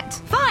my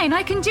debt? Fine,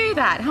 I can do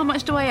that. How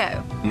much do I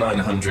owe?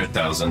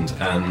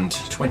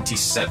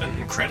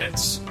 900,027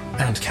 credits.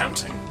 And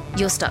counting.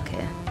 You're stuck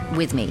here,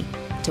 with me,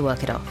 to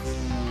work it off.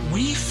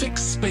 We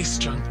Fix Space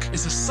Junk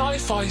is a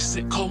sci-fi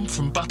sitcom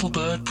from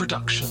Battlebird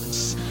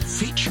Productions,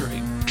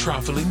 featuring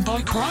Traveling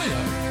by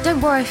Cryo. Don't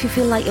worry if you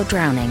feel like you're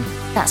drowning.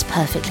 That's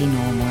perfectly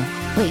normal.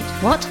 Wait,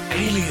 what?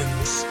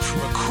 Aliens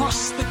from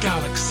across the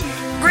galaxy.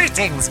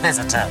 Greetings,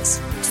 visitors.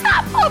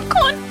 Stop,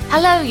 popcorn!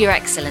 Hello, Your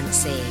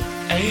Excellency.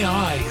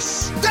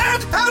 AIs.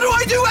 Dad, how do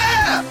I do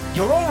air?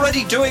 You're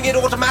already doing it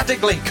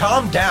automatically.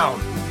 Calm down.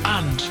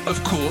 And,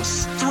 of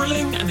course,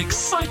 thrilling and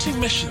exciting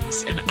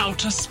missions in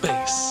outer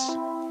space.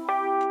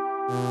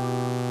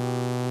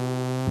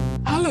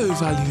 Hello,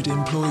 valued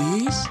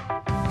employees.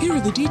 Here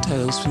are the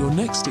details for your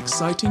next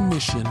exciting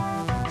mission.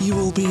 You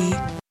will be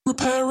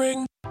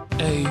repairing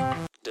a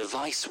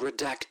Device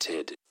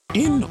redacted.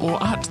 in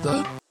or at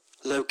the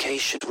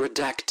Location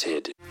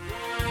redacted.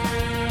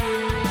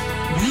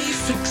 We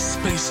Fix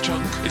Space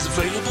Junk is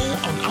available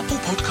on Apple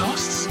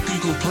Podcasts,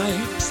 Google Play,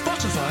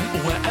 Spotify,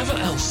 or wherever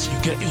else you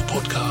get your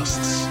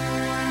podcasts.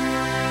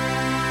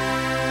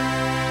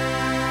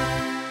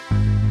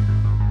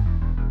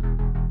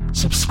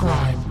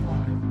 Subscribe,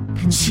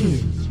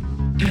 consume,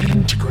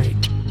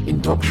 integrate,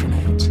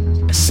 indoctrinate,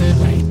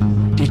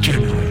 assimilate,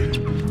 degenerate,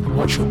 and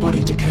watch your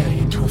body decay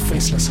into a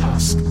faceless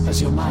husk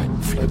as your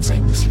mind floats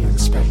aimlessly in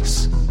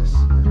space.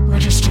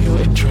 Register your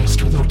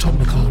interest with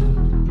Automnicon